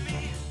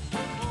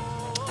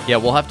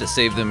 we'll have to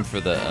save them for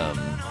the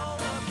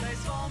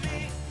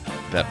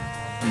that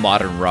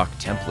modern rock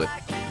template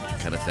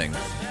kind of thing.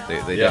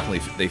 They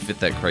definitely they fit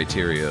that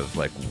criteria of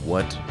like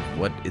what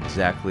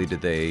exactly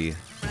did they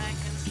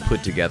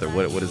put together?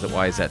 What is it?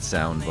 Why is that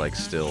sound like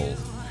still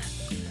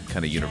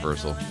kind of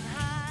universal?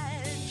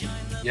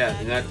 Yeah,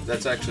 and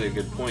that's actually a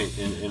good point.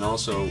 And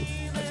also,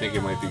 I think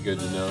it might be good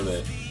to know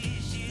that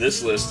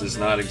this list is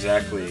not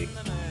exactly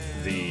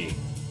the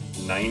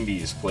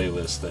 90s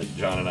playlist that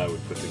John and I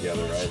would put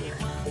together either.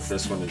 But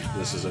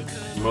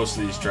most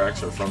of these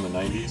tracks are from the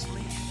 90s,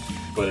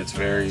 but it's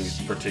very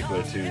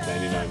particular to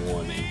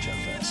 99.1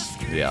 HFS.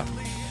 Yeah.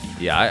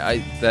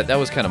 I that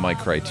was kind of my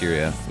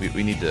criteria.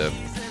 We need to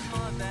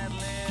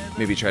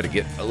maybe try to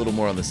get a little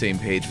more on the same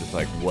page with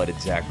like what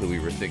exactly we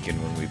were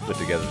thinking when we put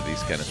together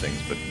these kind of things.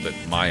 But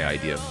my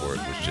idea for it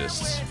was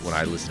just when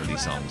I listen to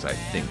these songs, I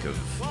think of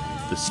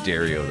the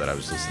stereo that I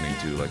was listening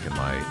to like in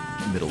my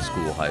middle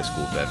school, high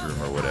school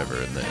bedroom or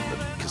whatever, and the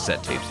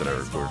cassette tapes that I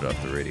recorded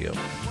off the radio.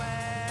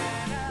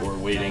 Or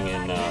waiting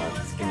in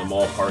the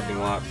mall parking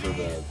lot for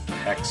the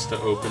Hex to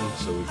open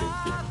so we could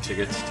get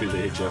tickets to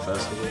the HF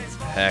Festival.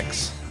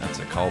 Hex, that's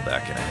a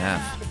callback and a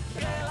half.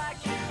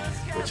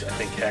 Which I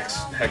think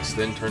Hex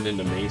then turned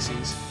into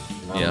Macy's.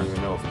 And I don't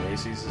even know if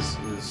Macy's is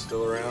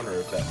still around or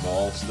if that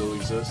mall still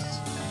exists.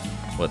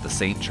 What, the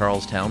St.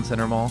 Charles Town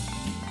Center Mall?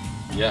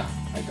 Yeah,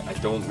 I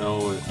don't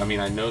know. I mean,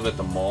 I know that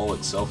the mall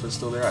itself is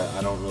still there.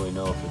 I don't really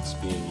know if it's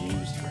being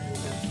used for anything.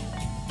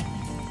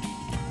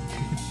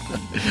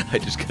 I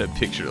just got a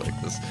picture like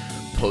this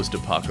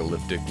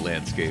post-apocalyptic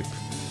landscape.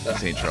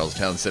 St. Charles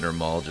Town Center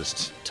Mall,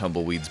 just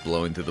tumbleweeds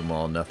blowing through the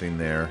mall, nothing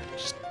there,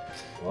 just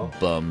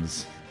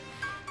bums.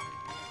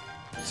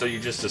 So you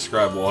just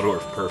described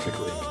Waldorf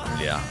perfectly.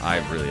 Yeah, I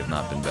really have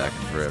not been back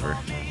in forever.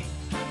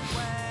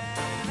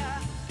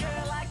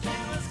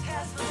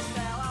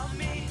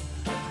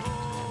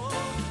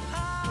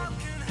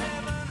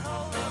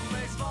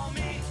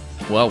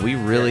 Well, we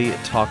really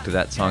talked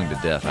that song to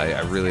death. I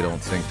really don't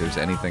think there's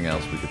anything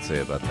else we could say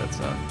about that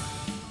song.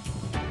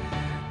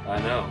 I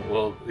know.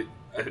 Well,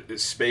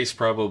 Space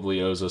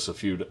probably owes us a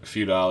few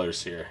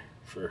dollars here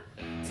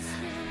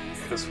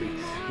because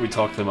we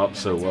talked them up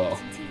so well.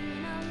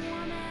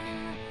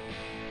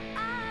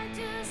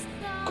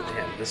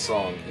 Man, this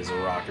song is a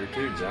rocker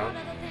too, John.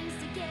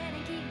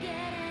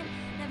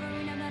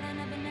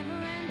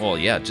 Well,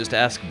 yeah, just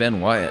ask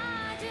Ben Wyatt.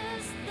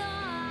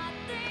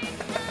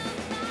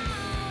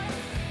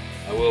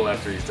 I will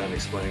after he's done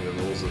explaining the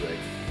rules of that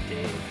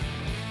game.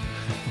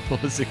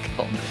 What was it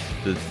called?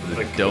 The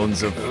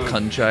Dones of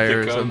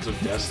Kunchire or something? The Dones of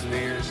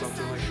Destiny or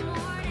something like that.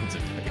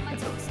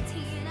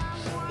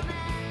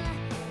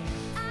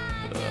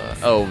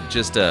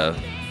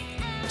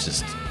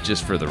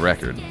 Just for the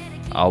record,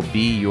 I'll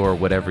be your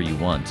whatever you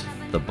want.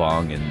 The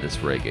bong in this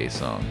reggae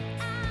song.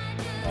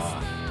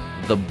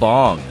 The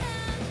bong.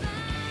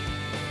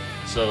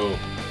 So,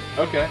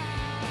 okay.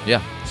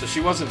 Yeah. So she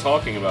wasn't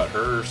talking about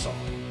her song.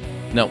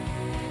 No.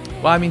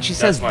 Well, I mean, she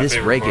says this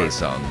reggae part.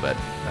 song, but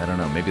I don't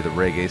know. Maybe the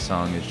reggae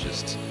song is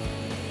just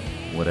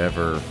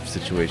whatever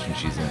situation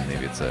she's in.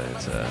 Maybe it's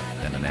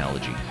an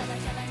analogy.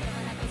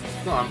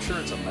 No, I'm sure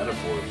it's a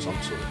metaphor of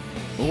some sort.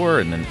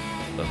 Or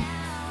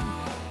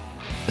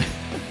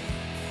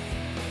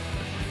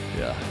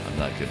yeah, I'm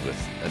not good with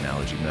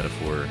analogy,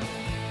 metaphor,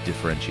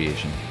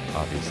 differentiation,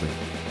 obviously.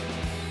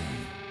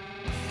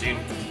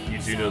 You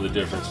do know the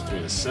difference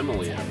between a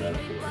simile and a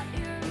metaphor?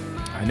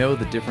 I know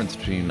the difference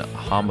between a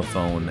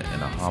homophone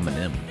and a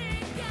homonym.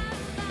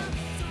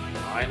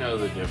 I know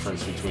the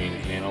difference between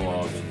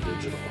analog and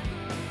digital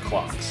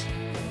clocks.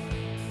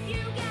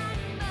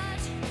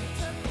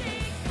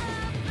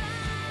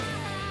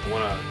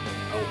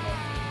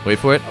 Wait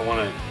for it. I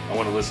want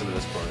to listen to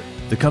this part.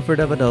 The comfort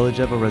of a knowledge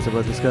of a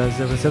reservoir disguise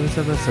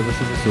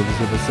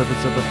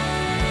 777777777.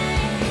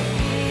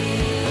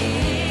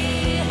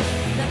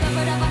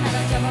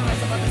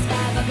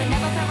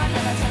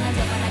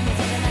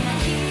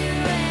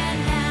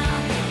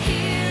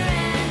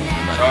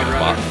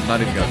 I'm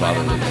not even gonna bother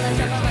with it.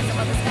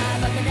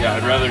 Yeah,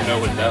 I'd rather know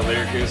what that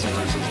lyric is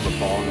versus the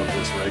bong of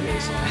this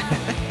reggae song.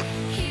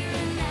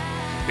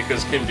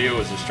 Because Kim Deal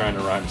was just trying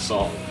to rhyme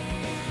song.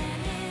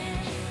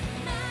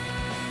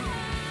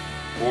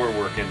 Or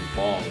working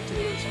bong to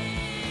her song.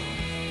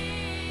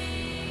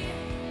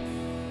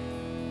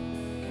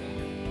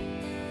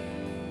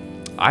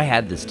 I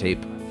had this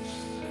tape.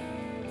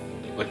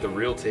 Like the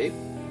real tape?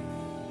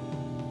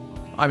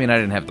 I mean, I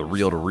didn't have the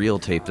reel-to-reel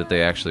tape that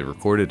they actually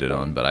recorded it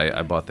on, but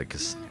I bought the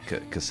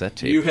cassette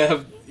tape.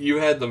 You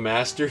had the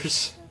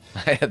masters?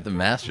 I had the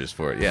masters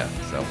for it, yeah.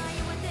 So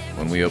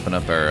when we open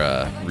up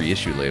our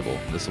reissue label,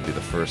 this will be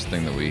the first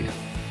thing that we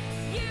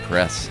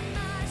press.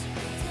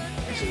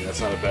 Actually,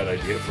 that's not a bad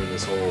idea for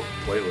this whole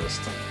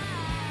playlist.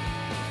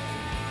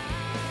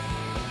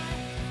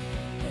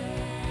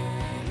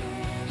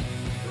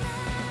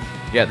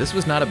 Yeah, this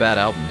was not a bad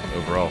album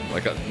overall.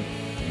 Like,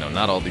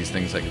 not all these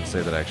things I can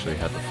say that actually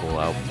had the full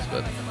albums,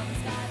 but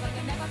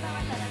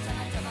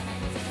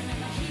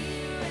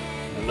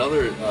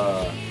another,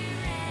 and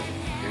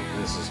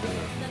this is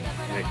gonna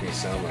make me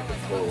sound like a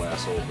total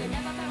asshole,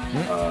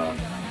 but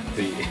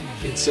the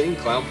Insane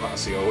Clown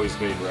Posse always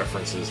made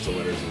references to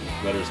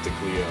Letters to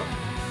Cleo.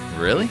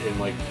 Really?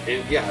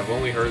 And yeah, I've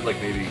only heard like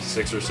maybe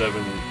 6 or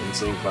 7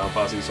 Insane Clown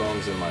Posse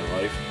songs in my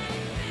life,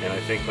 and I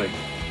think like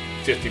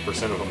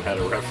 50% of them had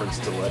a reference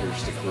to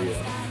Letters to Cleo.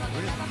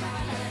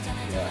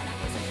 Yeah.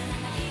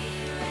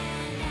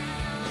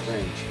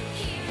 Strange.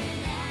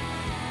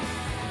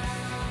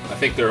 I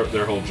think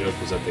their whole joke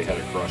was that they had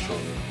a crush on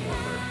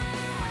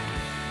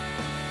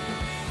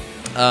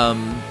her.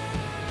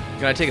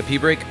 Can I take a pee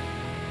break?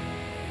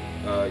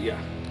 Yeah.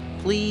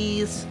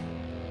 Please.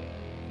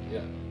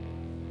 Yeah.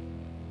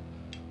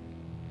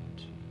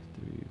 2,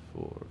 3,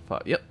 4,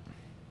 5. Yep.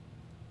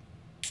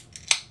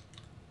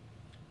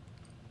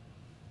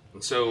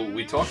 So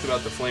we talked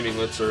about the Flaming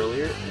Lips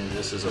earlier, and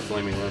this is a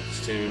Flaming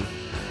Lips tune.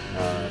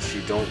 She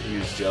Don't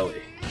Use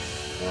Jelly.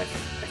 And I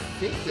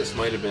think this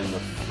might have been the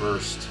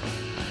first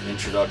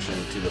introduction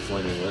to the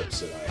Flaming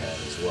Lips that I had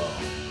as well.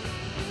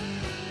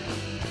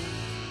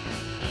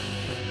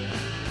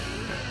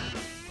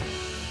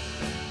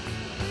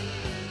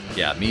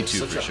 Yeah, me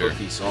too, for sure. Such a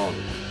hooky song.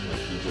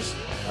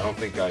 I don't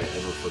think I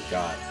ever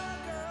forgot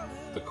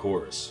the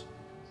chorus.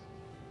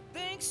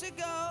 Thinks it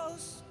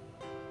goes.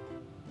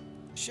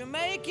 She'll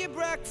make you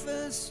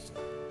breakfast.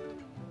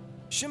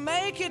 She'll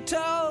make you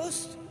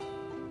toast.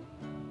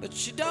 But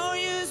she don't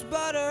use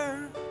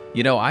butter.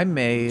 I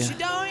may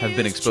have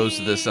been exposed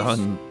to this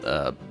on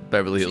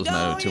Beverly Hills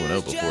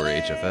 90210 before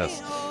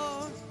HFS.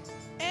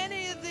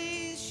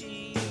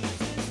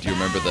 Do you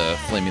remember the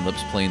Flaming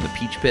Lips playing the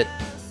Peach Pit?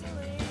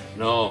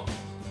 No.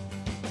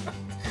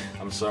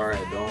 I'm sorry,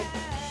 I don't.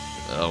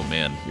 Oh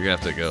man, you're gonna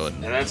have to go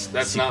and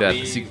that's not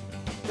me.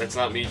 That's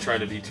not me trying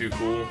to be too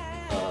cool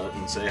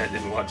and say I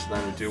didn't watch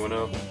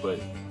 90210, but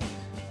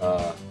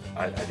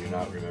I do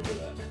not remember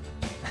that.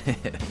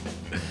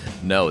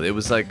 No, it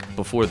was like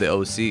before the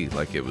OC.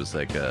 Like it was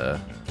like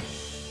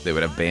they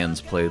would have bands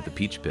play the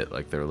Peach Pit,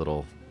 like their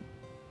little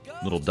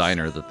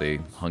diner that they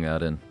hung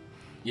out in.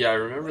 Yeah, I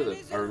remember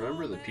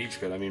the Peach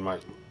Pit. I mean, I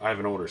have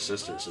an older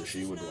sister, so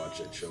she would watch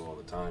that show all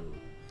the time.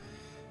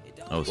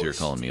 Oh, so you're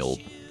calling me old?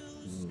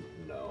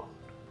 No,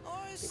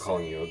 I'm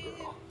calling you a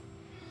girl.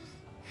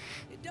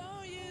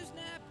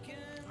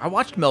 I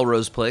watched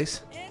Melrose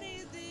Place.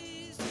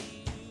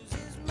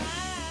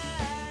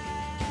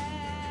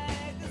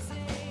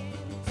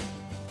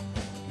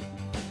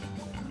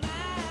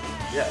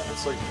 Yeah,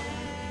 it's like,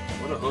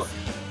 what a hook.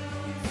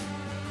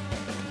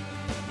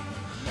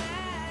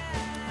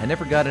 I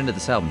never got into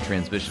this album,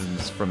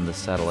 Transmissions from the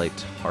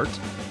Satellite Heart.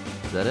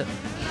 Is that it?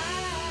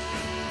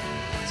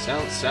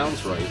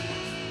 Sounds right.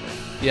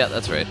 Yeah,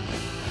 that's right.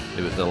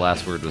 The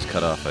last word was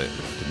cut off. It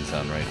didn't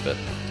sound right, but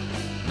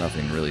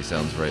nothing really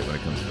sounds right when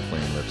it comes to the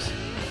Flaming Lips.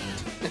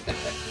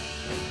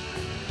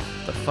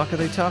 The fuck are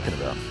they talking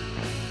about?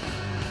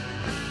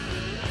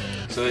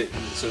 So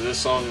this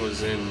song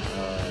was in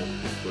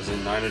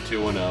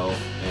 90210,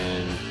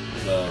 and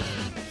the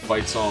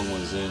fight song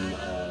was in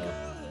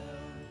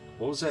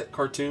what was that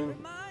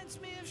cartoon?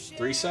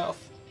 3 South.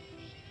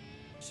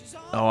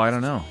 Oh, I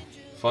don't know.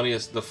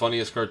 The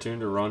funniest cartoon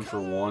to run for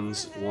one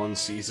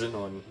season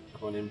on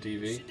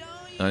MTV.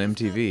 On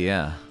MTV,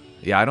 yeah.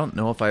 Yeah, I don't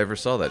know if I ever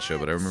saw that show,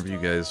 but I remember you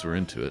guys were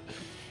into it.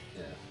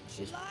 Yeah,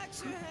 it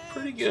was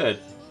pretty good.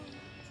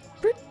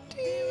 Pretty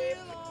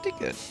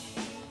good.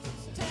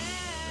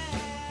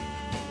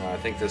 I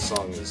think this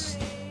song is.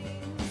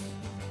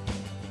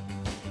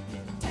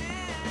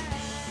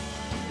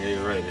 Yeah,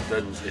 you're right. It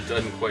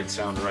doesn't quite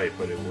sound right,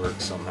 but it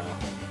works somehow.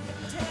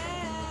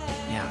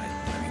 Yeah,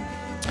 I mean,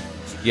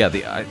 yeah.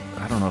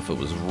 I don't know if it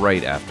was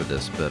right after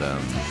this, but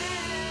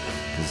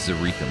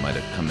Zerika might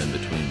have come in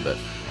between. But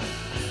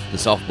the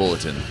Soft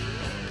Bulletin,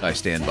 I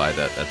stand by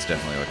that. That's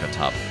definitely like a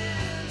top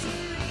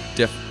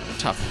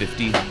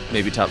 50,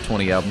 maybe top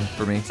 20 album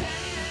for me.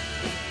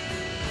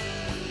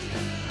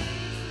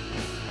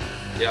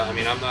 Yeah, I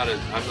mean, I'm not a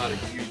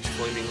huge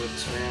Flaming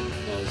Lips fan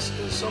as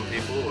some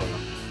people.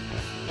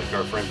 Like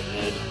our friend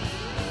Ed,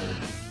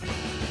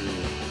 who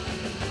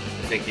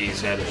I think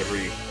he's had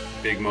every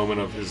big moment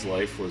of his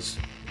life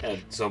had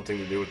something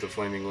to do with the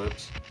Flaming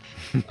Lips.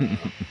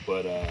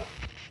 But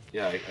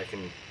yeah, I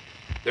can.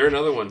 They're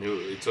another one who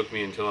it took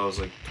me until I was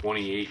like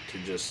 28 to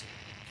just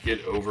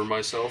get over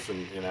myself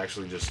and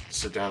actually just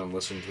sit down and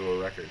listen to a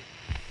record.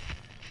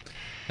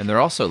 And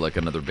they're also like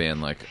another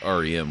band like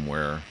REM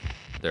where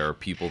there are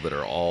people that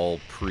are all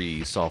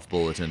pre-Soft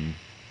Bulletin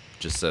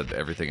just said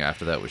everything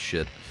after that was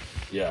shit.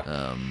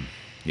 Yeah.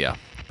 Yeah,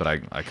 but I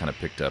kind of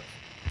picked up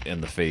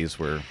in the phase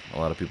where a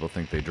lot of people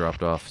think they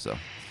dropped off. So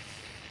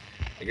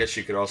I guess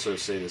you could also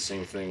say the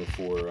same thing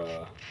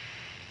for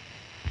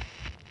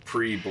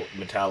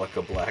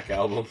pre-Metallica Black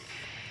Album.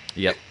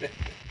 yep.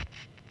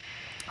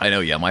 I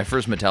know. Yeah, my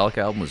first Metallica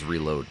album was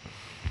Reload.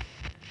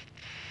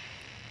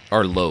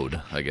 Or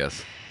Load, I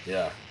guess.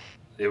 Yeah.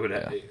 It would.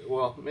 Yeah.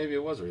 Well, maybe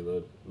it was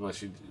Reload,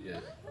 unless you. Yeah.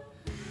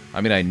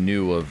 I mean, I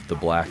knew of the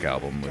Black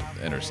Album with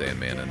Enter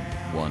Sandman and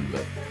One,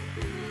 but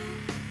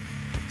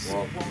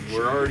Well,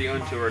 we're already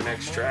on to our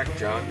next track,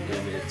 John,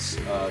 and it's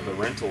The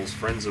Rentals,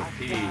 Friends of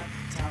P,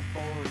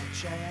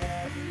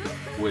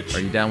 which are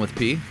you down with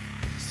P?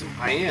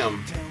 I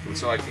am, and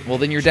so I can... Well,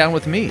 then you're down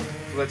with me.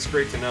 That's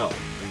great to know,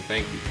 and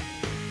thank you.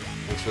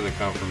 Thanks for the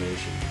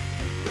confirmation.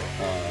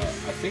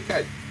 I think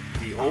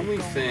the only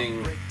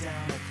thing...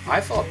 I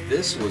thought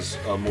this was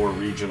a more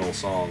regional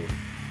song,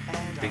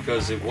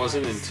 because it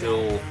wasn't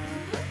until...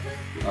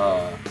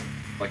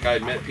 like, I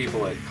had met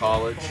people at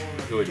college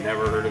who had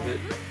never heard of it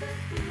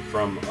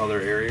from other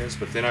areas,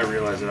 but then I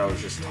realized that I was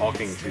just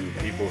talking to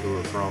people who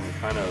were from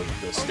kind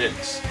of the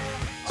sticks,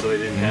 so they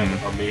didn't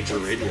have a major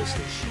radio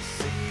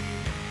station.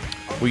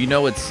 Well, you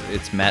know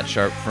it's Matt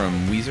Sharp from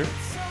Weezer.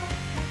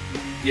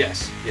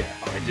 Yes, yeah,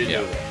 I did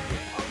know that.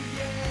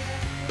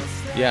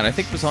 Yeah, and I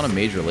think it was on a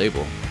major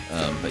label.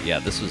 But yeah,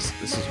 this was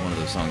one of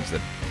those songs that,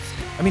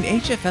 I mean,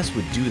 HFS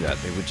would do that.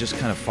 They would just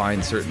kind of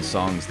find certain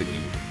songs that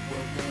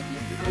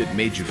it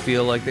made you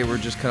feel like they were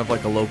just kind of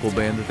like a local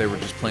band that they were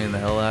just playing the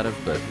hell out of,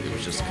 but it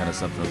was just kind of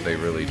something that they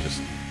really just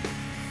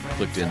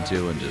clicked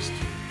into and just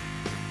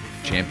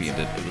championed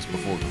it. It was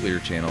before Clear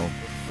Channel,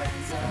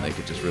 and they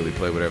could just really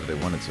play whatever they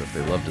wanted, so if they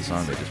loved a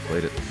song, they just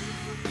played it.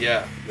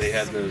 Yeah, they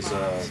had those,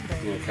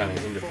 kind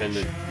of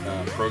independent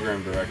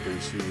program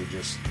directors who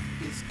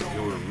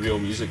were real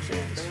music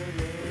fans,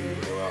 who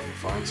would go out and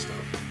find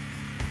stuff.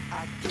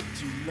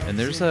 And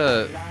there's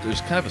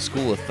kind of a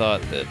school of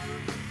thought that,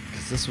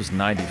 because this was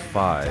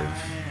 95,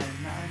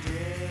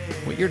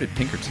 what year did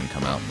Pinkerton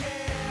come out?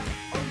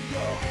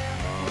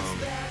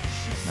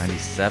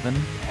 97?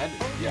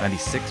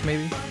 96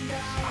 maybe?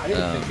 I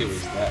didn't think it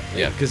was that big.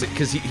 Yeah,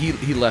 because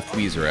he left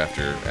Weezer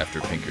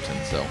after Pinkerton,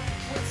 so,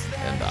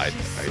 and I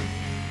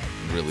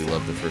really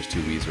loved the first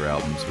two Weezer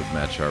albums with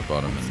Matt Sharp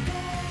on them. And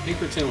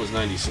Pinkerton was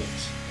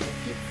 96.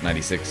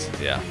 96,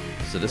 yeah.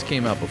 So this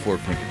came out before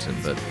Pinkerton,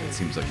 but it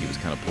seems like he was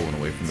kind of pulling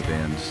away from the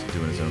band,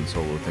 doing his own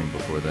solo thing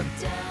before then.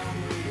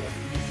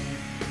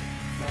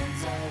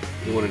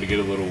 He wanted to get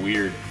a little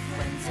weird.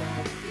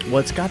 Well,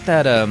 it's got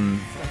that,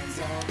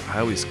 I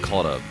always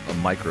call it a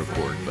micro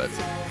chord, but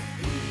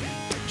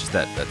just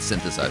that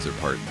synthesizer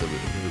part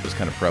that was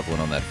kind of prevalent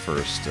on that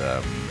first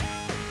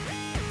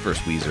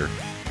Weezer.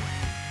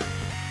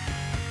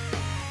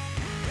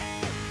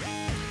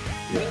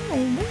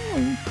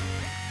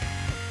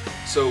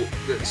 So,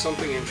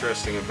 something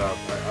interesting about,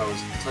 I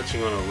was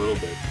touching on it a little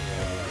bit.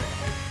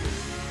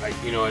 I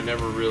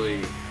never really...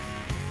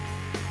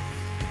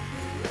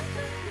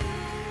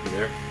 You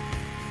there?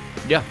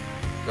 Yeah.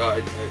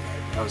 I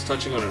was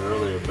touching on it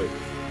earlier, but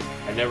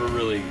I never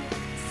really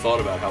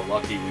thought about how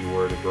lucky we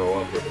were to grow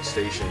up with a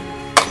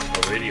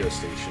radio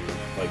station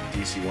like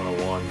DC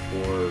 101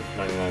 or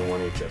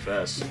 99.1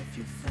 HFS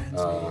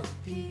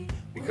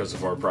because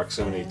of our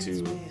proximity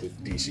to the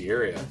DC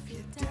area.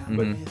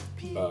 Mm-hmm.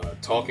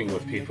 But talking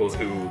with people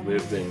who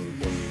lived in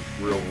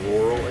real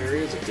rural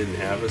areas that didn't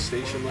have a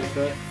station like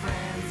that,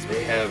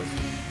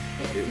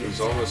 it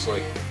was almost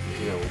like,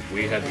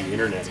 we had the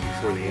internet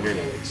before the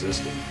internet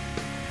existed.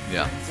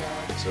 Yeah.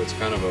 So it's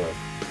kind of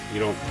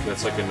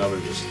that's like another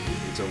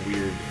it's a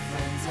weird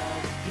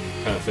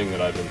kind of thing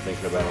that I've been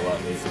thinking about a lot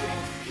lately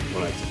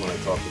when I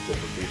talk with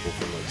different people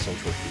from like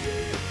Central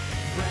PA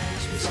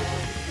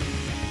specifically.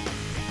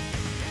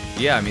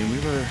 Yeah, I mean, we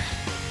were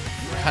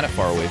kind of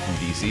far away from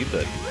DC,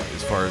 but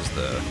as far as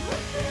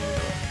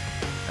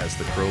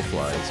the crow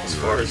flies, as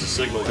far as the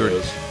signal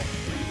goes,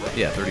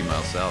 30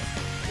 miles south.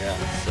 Yeah.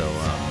 So,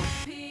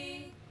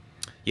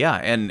 yeah,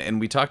 and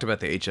we talked about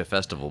the HF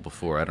Festival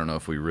before. I don't know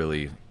if we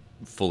really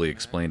fully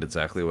explained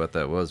exactly what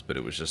that was, but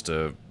it was just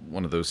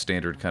one of those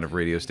standard kind of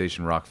radio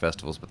station rock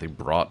festivals, but they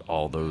brought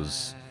all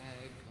those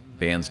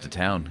bands to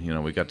town.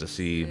 We got to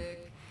see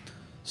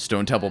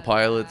Stone Temple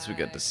Pilots, we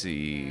got to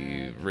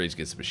see Rage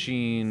Against the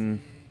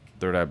Machine,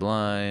 Third Eye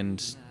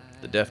Blind,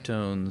 the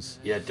Deftones.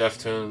 Yeah,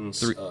 Deftones.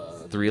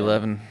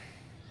 311.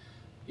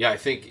 Yeah, I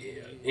think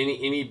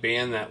any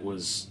band that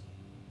was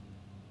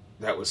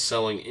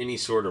selling any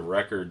sort of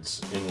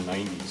records in the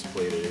 90s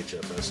played at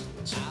HF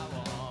Festivals.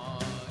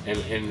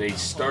 And they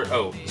start...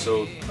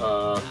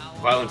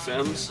 Violent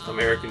Femmes,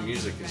 American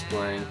Music is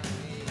playing.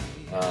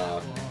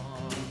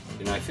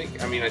 And I think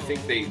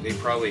they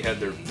probably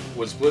had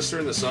was Blister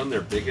in the Sun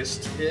their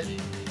biggest hit?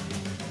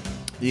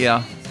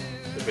 Yeah.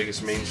 The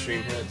biggest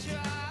mainstream hit?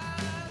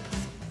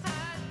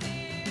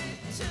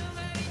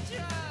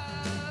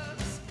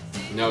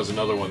 And that was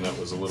another one that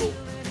was a little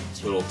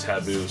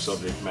taboo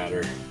subject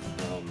matter.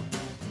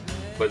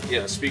 But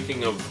yeah,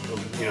 speaking of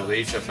the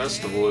HF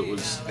Festival, it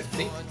was, I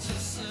think,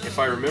 if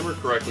I remember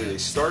correctly, they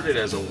started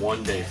as a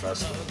one-day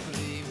festival,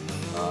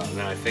 and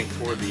then I think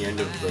toward the end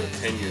of the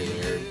tenure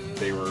there,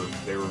 they were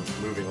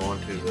moving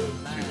on to the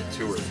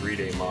 2 or 3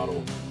 day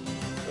model.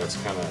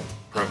 That's kind of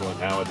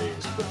prevalent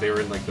nowadays, but they were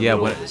in like the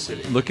middle of the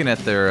city. Looking at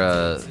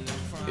their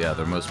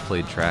most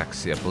played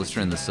tracks, Blister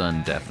in the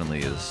Sun definitely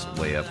is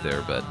way up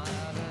there, but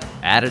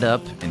Add It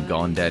Up and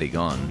Gone Daddy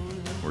Gone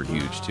were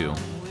huge too.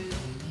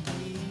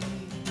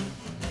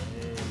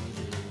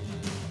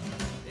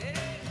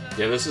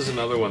 Yeah, this is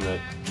another one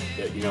that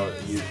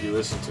you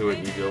listen to it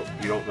and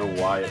you don't know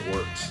why it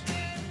works.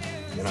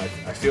 And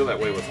I feel that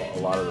way with a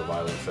lot of the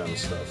Violent Femmes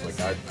stuff. Like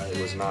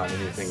it was not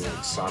anything like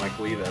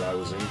sonically that I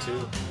was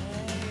into,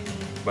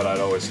 but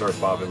I'd always start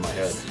bobbing my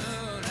head.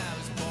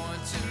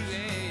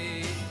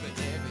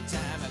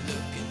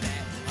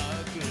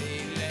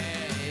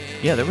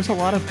 Yeah, there was a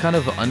lot of kind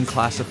of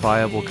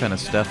unclassifiable kind of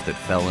stuff that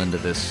fell into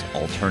this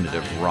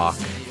alternative rock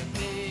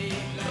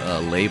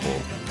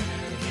label.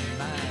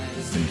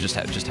 And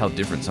just how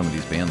different some of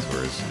these bands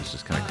were is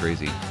just kind of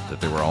crazy that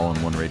they were all on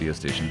one radio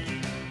station.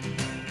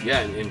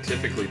 Yeah, and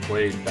typically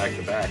played back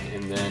to back,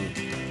 and then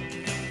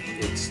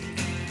it's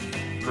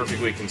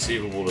perfectly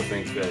conceivable to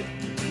think that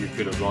you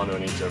could have gone to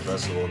an HF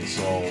festival and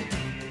saw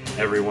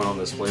everyone on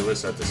this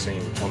playlist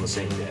on the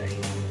same day.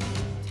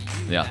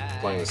 Yeah.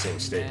 Playing the same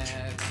stage.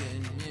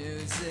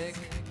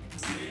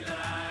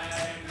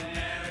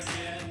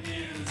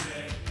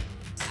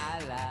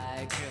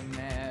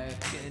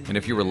 And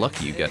if you were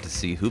lucky, you got to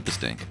see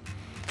Hoobastank.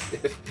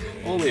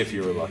 Only if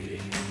you were lucky.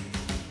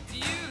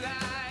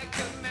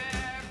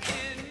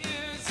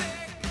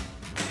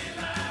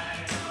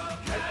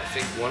 I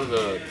think one of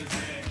the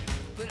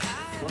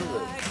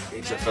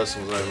HF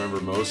festivals I remember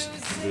most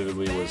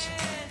vividly was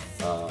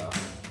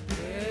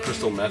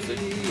Crystal Method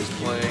was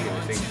playing. I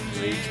think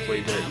Rage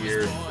played that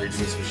year. Rage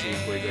Against the Machine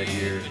played that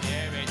year,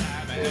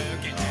 and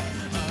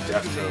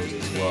Deftones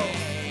as well.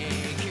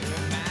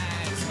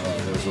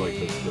 Those were like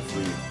the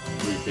three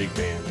big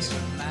bands.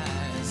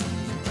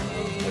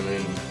 And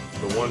then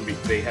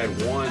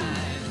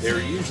they were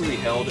usually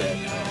held at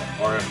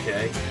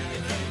RFK,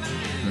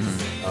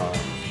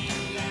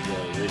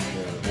 the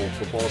old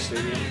football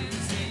stadium.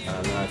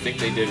 And then I think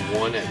they did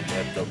one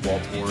at the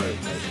Baltimore at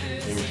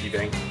M&T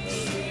Bank,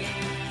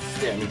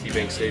 M&T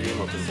Bank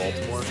Stadium up in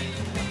Baltimore.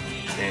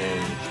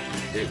 And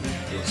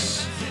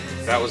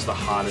that was the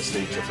hottest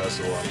HF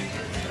festival I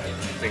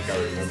think I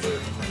remember,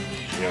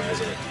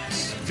 as a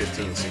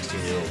 15,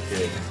 16-year-old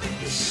kid,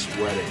 just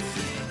sweating,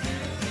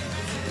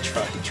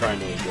 trying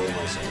to enjoy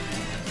myself.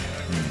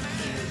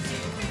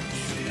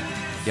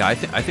 Yeah, I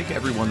think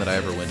every one that I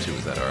ever went to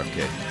was at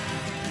RFK.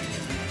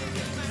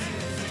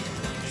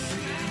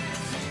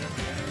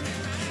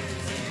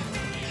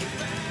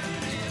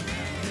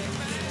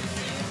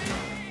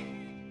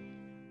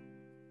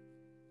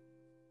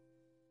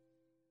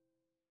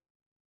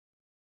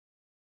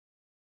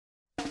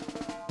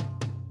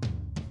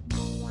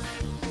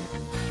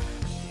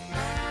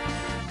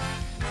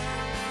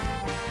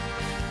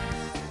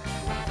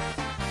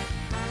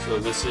 So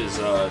this is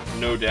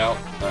No Doubt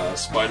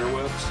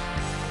Spiderwebs.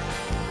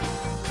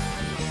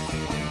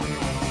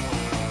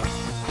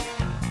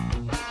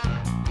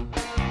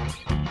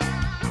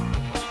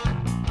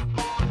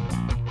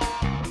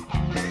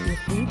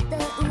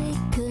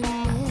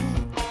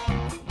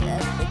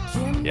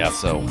 Yeah,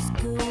 so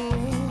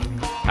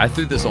I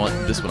threw this one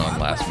on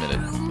last minute.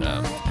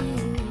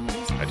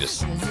 I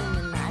just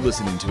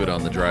listening to it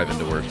on the drive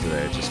into work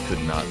today. I just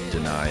could not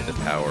deny the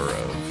power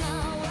of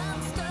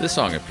this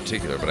song in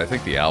particular, but I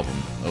think the album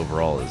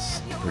overall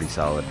is pretty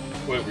solid.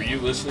 Wait, you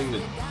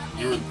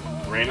were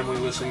randomly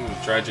listening to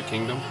Tragic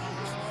Kingdom?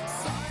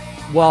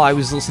 Well, I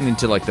was listening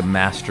to like the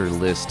master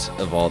list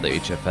of all the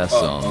HFS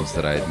songs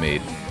that I had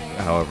made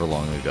however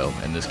long ago,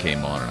 and this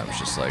came on, and I was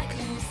just like,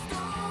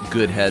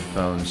 good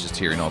headphones, just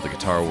hearing all the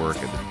guitar work,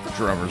 and the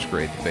drummer's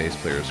great, the bass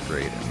player's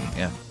great, and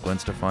yeah, Gwen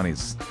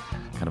Stefani's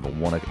kind of a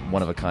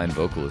one of a kind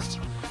vocalist.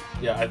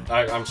 Yeah,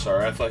 I'm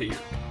sorry, I thought you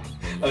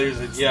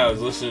said, I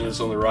was listening to this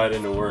on the ride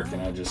into work,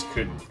 and I just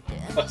couldn't.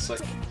 I was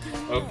like,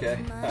 okay,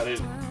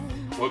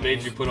 what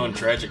made you put on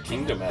Tragic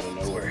Kingdom out of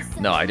nowhere?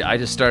 No, I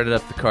just started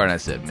up the car and I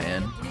said,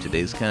 man,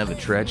 today's kind of a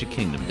Tragic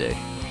Kingdom day.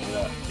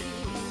 Yeah.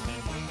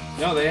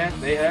 No, they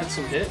had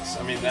some hits.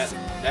 I mean, that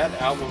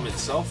album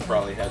itself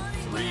probably had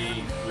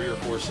three or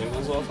four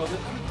singles off of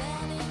it.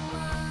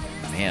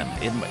 Man,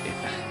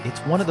 it's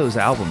one of those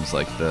albums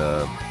like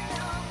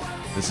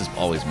this is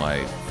always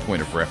my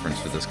point of reference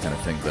for this kind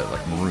of thing, but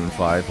like Maroon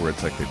 5, where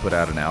it's like they put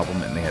out an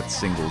album and they had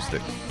singles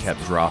that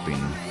kept dropping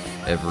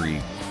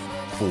every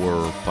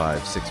 4,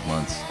 5, 6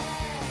 months,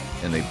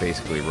 and they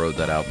basically rode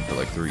that album for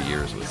like 3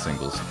 years with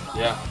singles.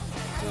 Yeah.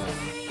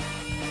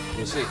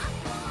 Let's see.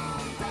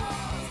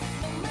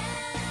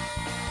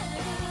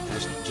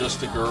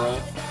 Just a Girl.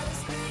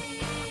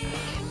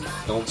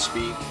 Don't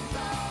Speak.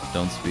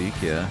 Don't Speak,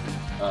 yeah.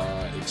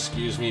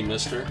 Excuse Me,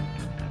 Mister.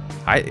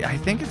 I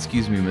think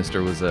Excuse Me,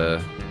 Mister was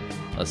a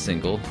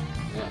single.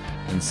 Yeah.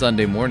 And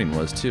Sunday Morning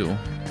was too.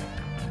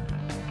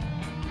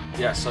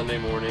 Yeah, Sunday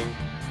Morning.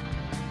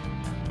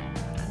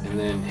 And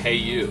then Hey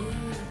You.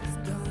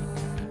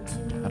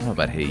 I don't know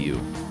about Hey You.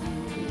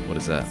 What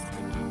is that?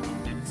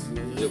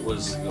 It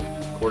was,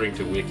 according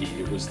to Wiki,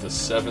 it was the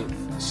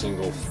 7th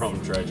single from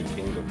Tragic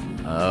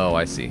Kingdom. Oh,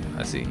 I see.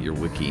 You're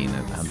wikiing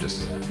it. I'm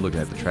just looking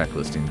at the track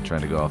listing,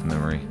 trying to go off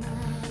memory.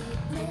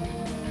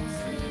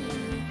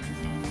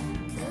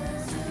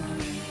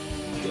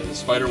 Yeah, the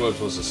Spiderwebs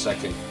was the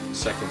second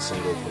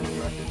single from the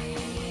record.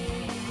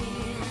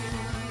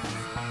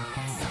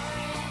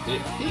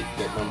 It peaked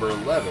at number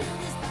 11.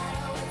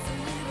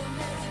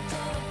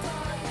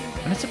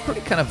 And it's a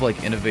pretty kind of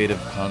like innovative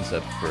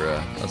concept for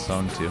a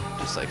song too,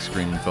 just like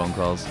screening phone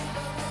calls.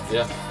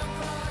 Yeah.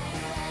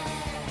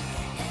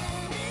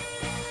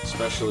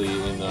 Especially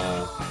in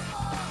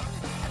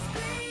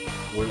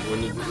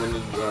when did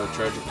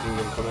Tragic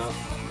Kingdom come out?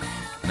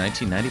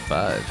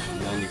 1995.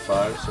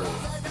 95. So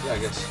yeah, I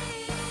guess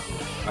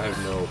I have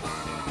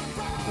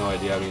no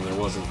idea. I mean, there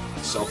wasn't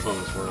cell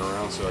phones weren't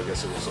around, so I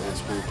guess it was old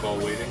school call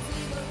waiting.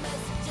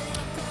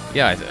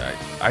 Yeah,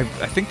 I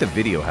think the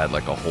video had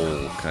like a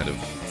whole kind of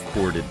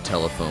corded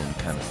telephone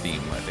kind of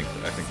theme. I think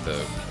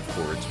the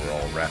chords were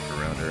all wrapped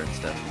around her and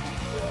stuff.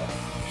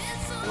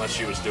 Yeah. Unless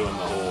she was doing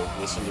the whole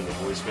listen to the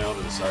voicemail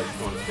to decide if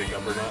you want to pick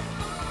up or not.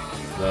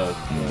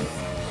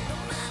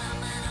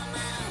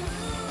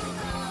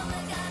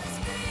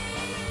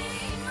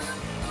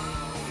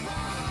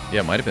 Yeah,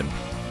 it might have been.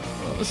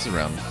 Well, this is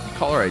around.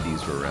 Caller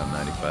IDs were around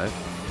 95.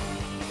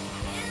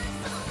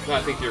 No,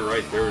 I think you're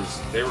right.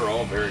 They were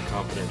all very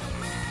competent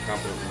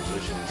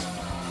musicians.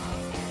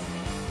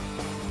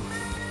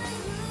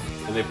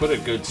 And they put a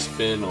good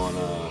spin on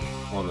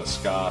the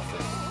ska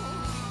thing.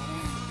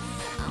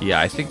 Yeah,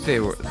 I think they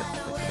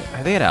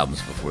had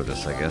albums before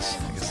this, I guess.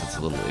 I guess it's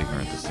a little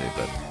ignorant to say,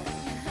 but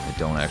I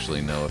don't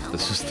actually know if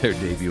this was their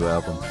debut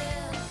album.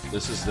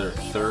 This is their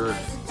 3rd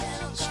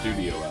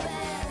studio album.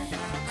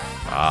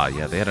 Ah,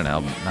 yeah, they had an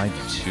album.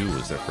 92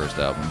 was their first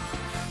album.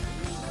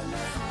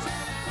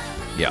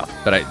 Yeah,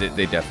 but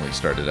they definitely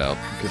started out,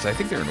 because I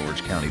think they're an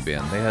Orange County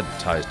band. They had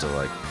ties to,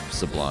 like,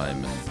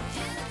 Sublime, and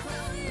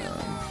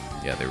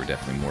yeah, they were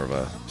definitely more of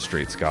a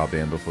straight ska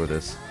band before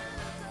this.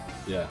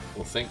 Yeah,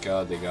 well, thank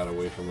God they got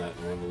away from that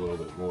and went a little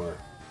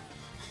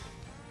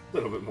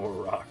bit more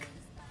rock.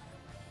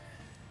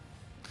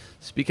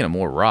 Speaking of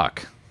more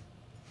rock,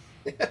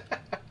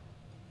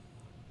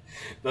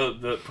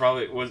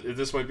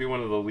 this might be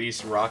one of the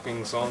least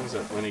rocking songs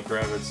that Lenny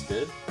Kravitz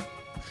did.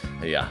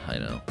 Yeah, I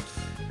know,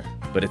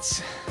 but it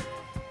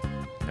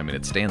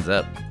stands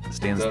up. It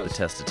stands the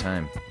test of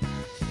time.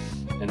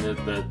 And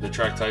the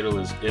track title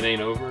is "It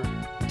Ain't Over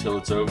Till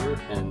It's Over,"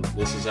 and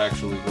this is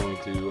actually going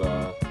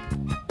to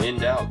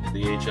end out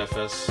the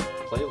HFS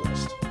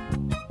playlist.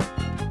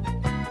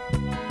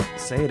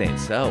 Say it ain't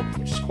so.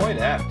 Which is quite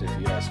apt, if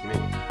you ask me.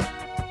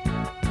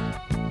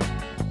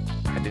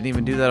 I didn't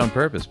even do that on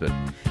purpose, but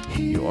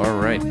you are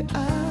right.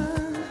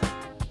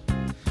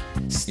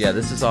 Yeah,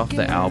 this is off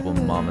the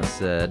album Mama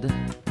Said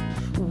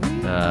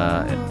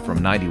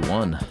from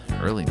 91,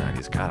 early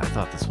 90s. God, I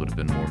thought this would have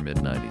been more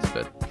mid-90s,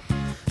 but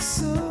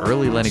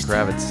early Lenny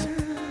Kravitz.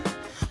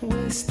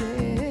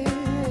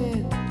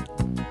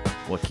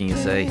 What can you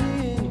say?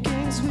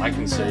 I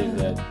can say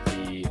that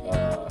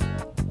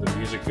the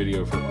music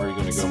video for "Are You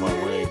Gonna Go My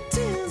Way"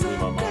 blew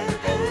my mind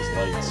with all those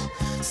lights.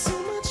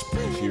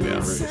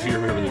 If you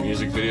remember the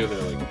music video,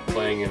 they're like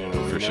playing in an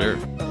arena. For sure.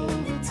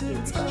 And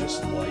it's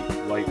just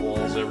light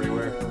walls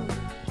everywhere.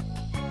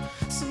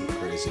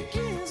 Crazy.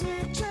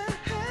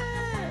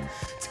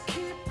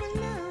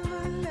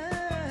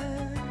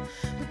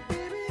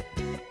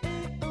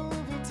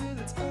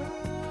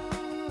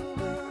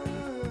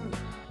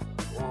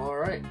 All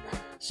right.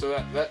 So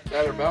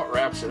that about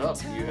wraps it up.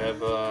 You have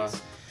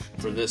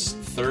for this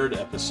 3rd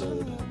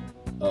episode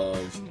of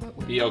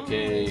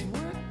BLK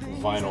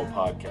Vinyl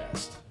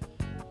Podcast,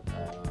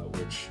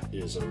 which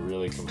is a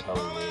really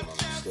compelling name.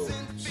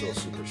 I'm still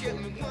super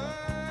stoked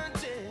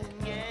about it.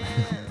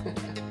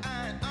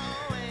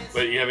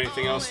 But you have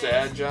anything else to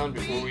add, John,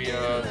 before we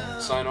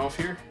sign off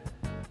here?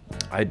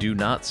 I do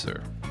not,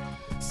 sir.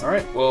 All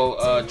right.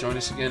 Well, join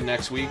us again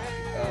next week,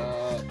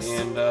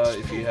 and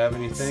if you have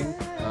anything,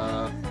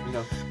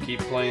 keep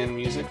playing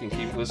music and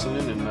keep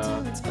listening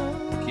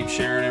and keep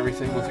sharing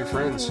everything with your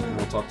friends. And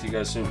we'll talk to you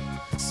guys soon.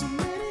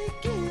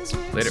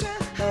 Later.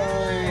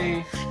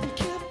 Bye.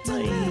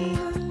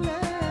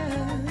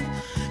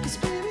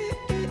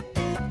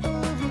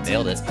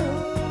 Nailed it.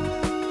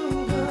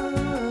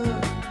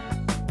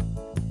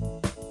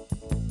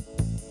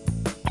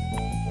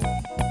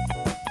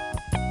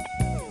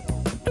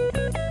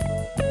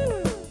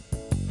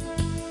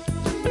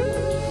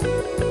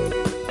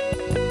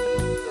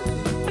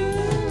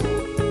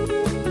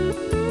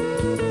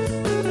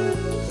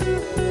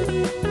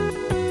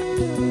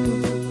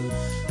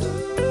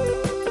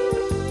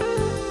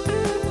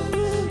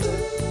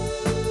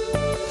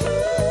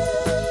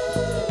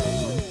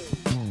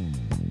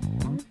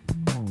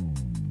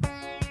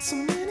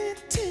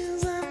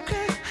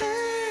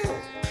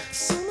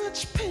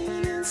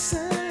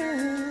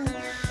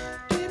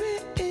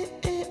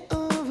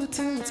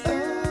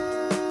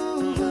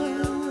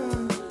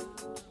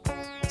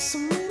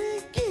 Some